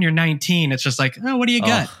back when you're 19, it's just like, oh, what do you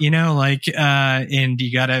got? You know, like, and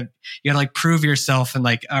you gotta like prove yourself and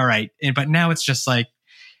like, all right. But now it's just like,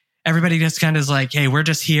 everybody just kind of is like, hey, we're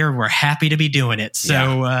just here. We're happy to be doing it.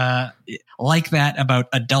 So, like that about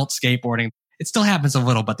adult skateboarding. It still happens a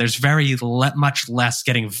little, but there's very much less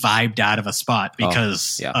getting vibed out of a spot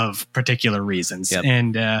because of particular reasons. Yep.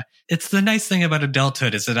 And it's the nice thing about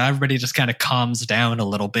adulthood is that everybody just kind of calms down a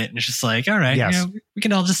little bit and it's just like, all right, you know, we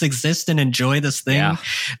can all just exist and enjoy this thing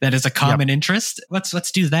that is a common interest.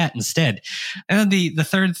 Let's do that instead. And then the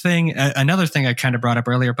third thing, another thing I kind of brought up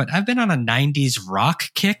earlier, but I've been on a 90s rock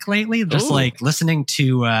kick lately, just like listening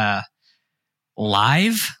to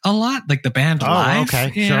Live a lot, like the band Live.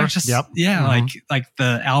 Okay, you know, just, like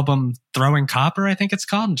the album Throwing Copper, I think it's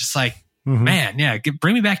called. And just like, man,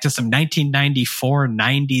 bring me back to some 1994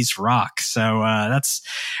 90s rock. So that's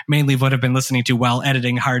mainly what I've been listening to while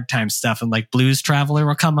editing Hard Time stuff. And like Blues Traveler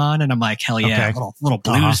will come on, and I'm like, hell yeah, little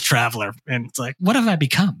Blues Traveler. And it's like, what have I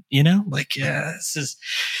become? You know, like this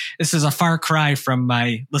is a far cry from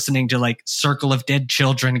my listening to like Circle of Dead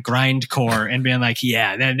Children grindcore and being like,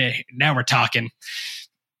 now we're talking.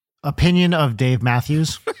 Opinion of Dave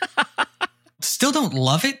Matthews. Still don't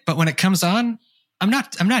love it, but when it comes on, I'm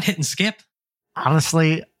not hitting skip.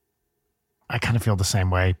 Honestly, I kind of feel the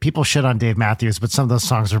same way. People shit on Dave Matthews, but some of those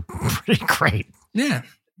songs are pretty great. Yeah.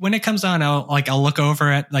 When it comes on, I'll look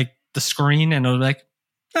over at like the screen and I'll be like,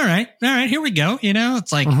 all right, here we go. You know,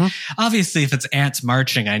 it's like, obviously if it's Ants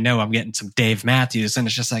Marching, I know I'm getting some Dave Matthews and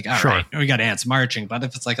it's just like, all right, we got Ants Marching. But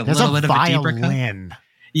if it's like There's little bit of a deeper cut.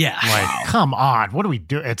 Yeah. Like, come on. What do we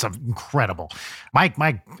do? It's incredible. My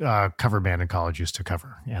cover band in college used to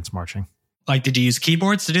cover Ants Marching. Like, did you use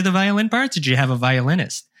keyboards to do the violin parts? Did you have a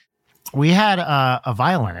violinist? We had a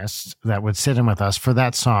violinist that would sit in with us for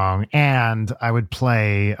that song, and I would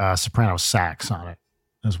play soprano sax on it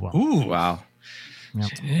as well. Ooh, wow. Yep.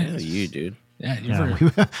 Yeah, you, dude. Yeah,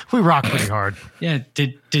 we rock pretty hard. Yeah.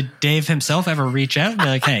 Did Dave himself ever reach out and be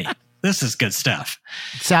like, hey, this is good stuff?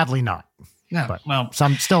 Sadly not. No, but, well. So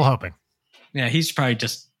I'm still hoping. Yeah, he's probably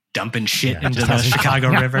just dumping shit into the Chicago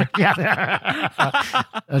River.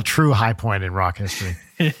 A true high point in rock history.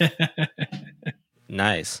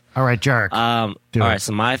 Nice. All right, Jerik. All right,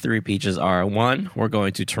 so my three peaches are: one, we're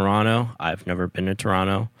going to Toronto. I've never been to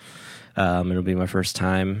Toronto. It'll be my first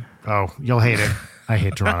time. Oh, you'll hate it. I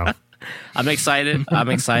hate Toronto. I'm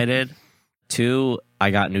excited. Two,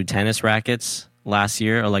 I got new tennis rackets last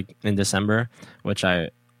year, or like in December, which I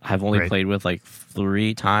have only played with like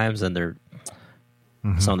 3 times, and they're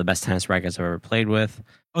some of the best tennis rackets I've ever played with.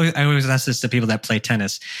 I always ask this to people that play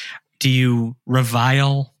tennis. Do you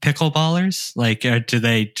revile pickleballers? Like, do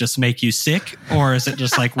they just make you sick? Or is it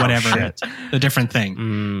just like whatever, a different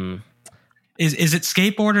thing? Is it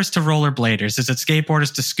skateboarders to rollerbladers? Is it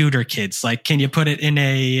skateboarders to scooter kids? Like, can you put it in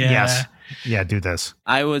a... Yes. Yeah, do this.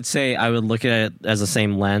 I would say I would look at it as the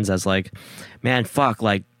same lens as like, man, fuck,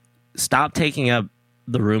 like, stop taking up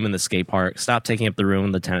the room in the skate park. Stop taking up the room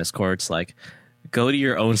in the tennis courts. Like, go to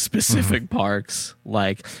your own specific parks.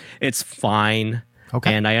 Like, it's fine.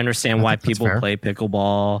 Okay. And I understand why people play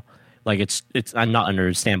pickleball. Like, it's I not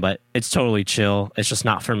understand, but it's totally chill. It's just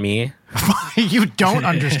not for me. You don't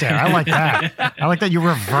understand. I like that. I like that you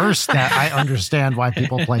reverse that. I understand why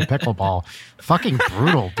people play pickleball. Fucking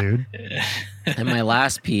brutal, dude. And my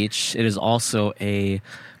last peach, it is also a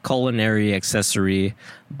culinary accessory,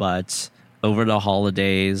 but over the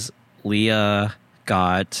holidays, Leah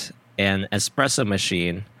got an espresso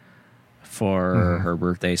machine for her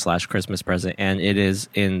birthday / Christmas present, and it is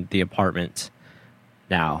in the apartment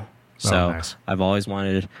now. So nice. I've always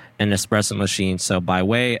wanted an espresso machine. So by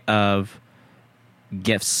way of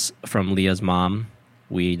gifts from Leah's mom,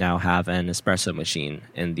 we now have an espresso machine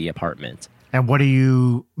in the apartment. And what are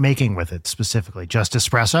you making with it specifically? Just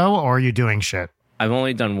espresso, or are you doing shit? I've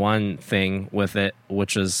only done one thing with it,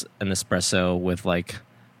 which is an espresso with like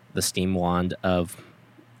the steam wand of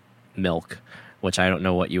milk, which I don't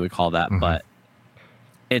know what you would call that, but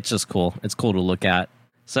it's just cool. It's cool to look at.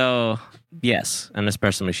 So yes, an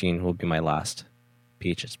espresso machine will be my last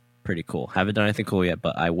peach. It's pretty cool. Haven't done anything cool yet,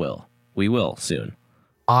 but I will. We will soon.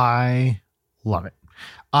 I love it.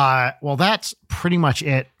 Well, that's pretty much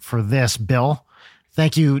it for this, Bill.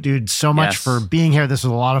 Thank you, dude, so much for being here. This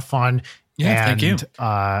was a lot of fun. Yeah, thank you.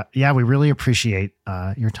 We really appreciate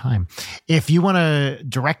your time. If you want to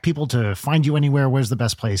direct people to find you anywhere, where's the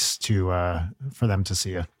best place for them to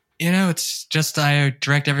see you? It's just I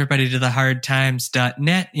direct everybody to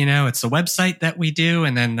thehardtimes.net. It's the website that we do.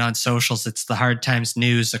 And then on socials, it's the Hard Times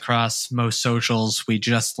News across most socials. We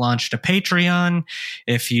just launched a Patreon.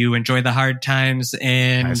 If you enjoy the Hard Times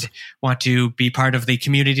and want to be part of the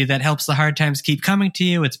community that helps the Hard Times keep coming to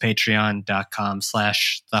you, it's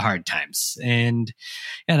patreon.com/thehardtimes. And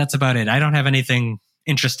yeah, that's about it. I don't have anything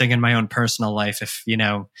interesting in my own personal life. If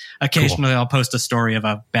occasionally I'll post a story of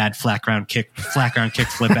a bad flat ground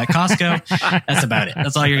kickflip at Costco. That's about it.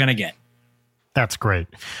 That's all you're gonna get. That's great.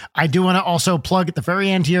 I do want to also plug at the very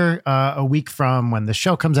end here, a week from when the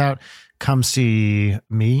show comes out, come see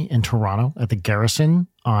me in Toronto at the Garrison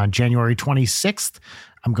on January 26th.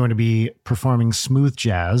 I'm going to be performing smooth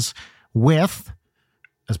jazz with,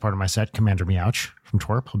 as part of my set, Commander Meouch from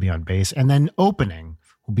Twerp. He'll be on bass, and then opening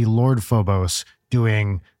will be Lord Phobos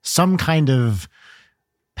doing some kind of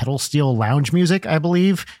pedal steel lounge music, I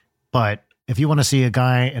believe. But if you want to see a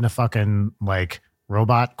guy in a fucking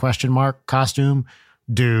robot ? Costume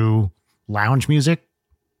do lounge music,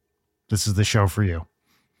 this is the show for you.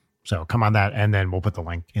 So come on that, and then we'll put the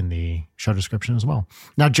link in the show description as well.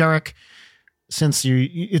 Now, Jerik, since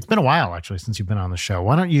it's been a while actually since you've been on the show,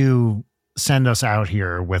 why don't you send us out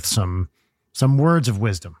here with some words of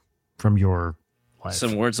wisdom from your life?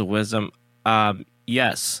 Some words of wisdom.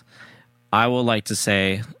 Yes, I would like to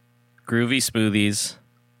say, groovy smoothies,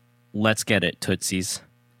 let's get it, Tootsies.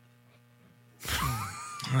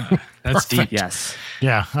 That's deep. Yes.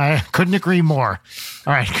 Yeah, I couldn't agree more.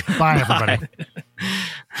 All right, bye, everybody.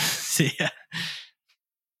 See ya.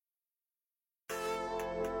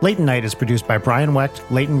 Leighton Night is produced by Brian Wecht,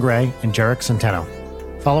 Leighton Gray, and Jerik Centeno.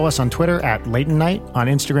 Follow us on Twitter at Leighton Night, on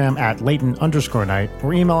Instagram at Leighton_Night,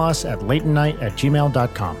 or email us at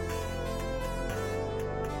leightonnight@gmail.com.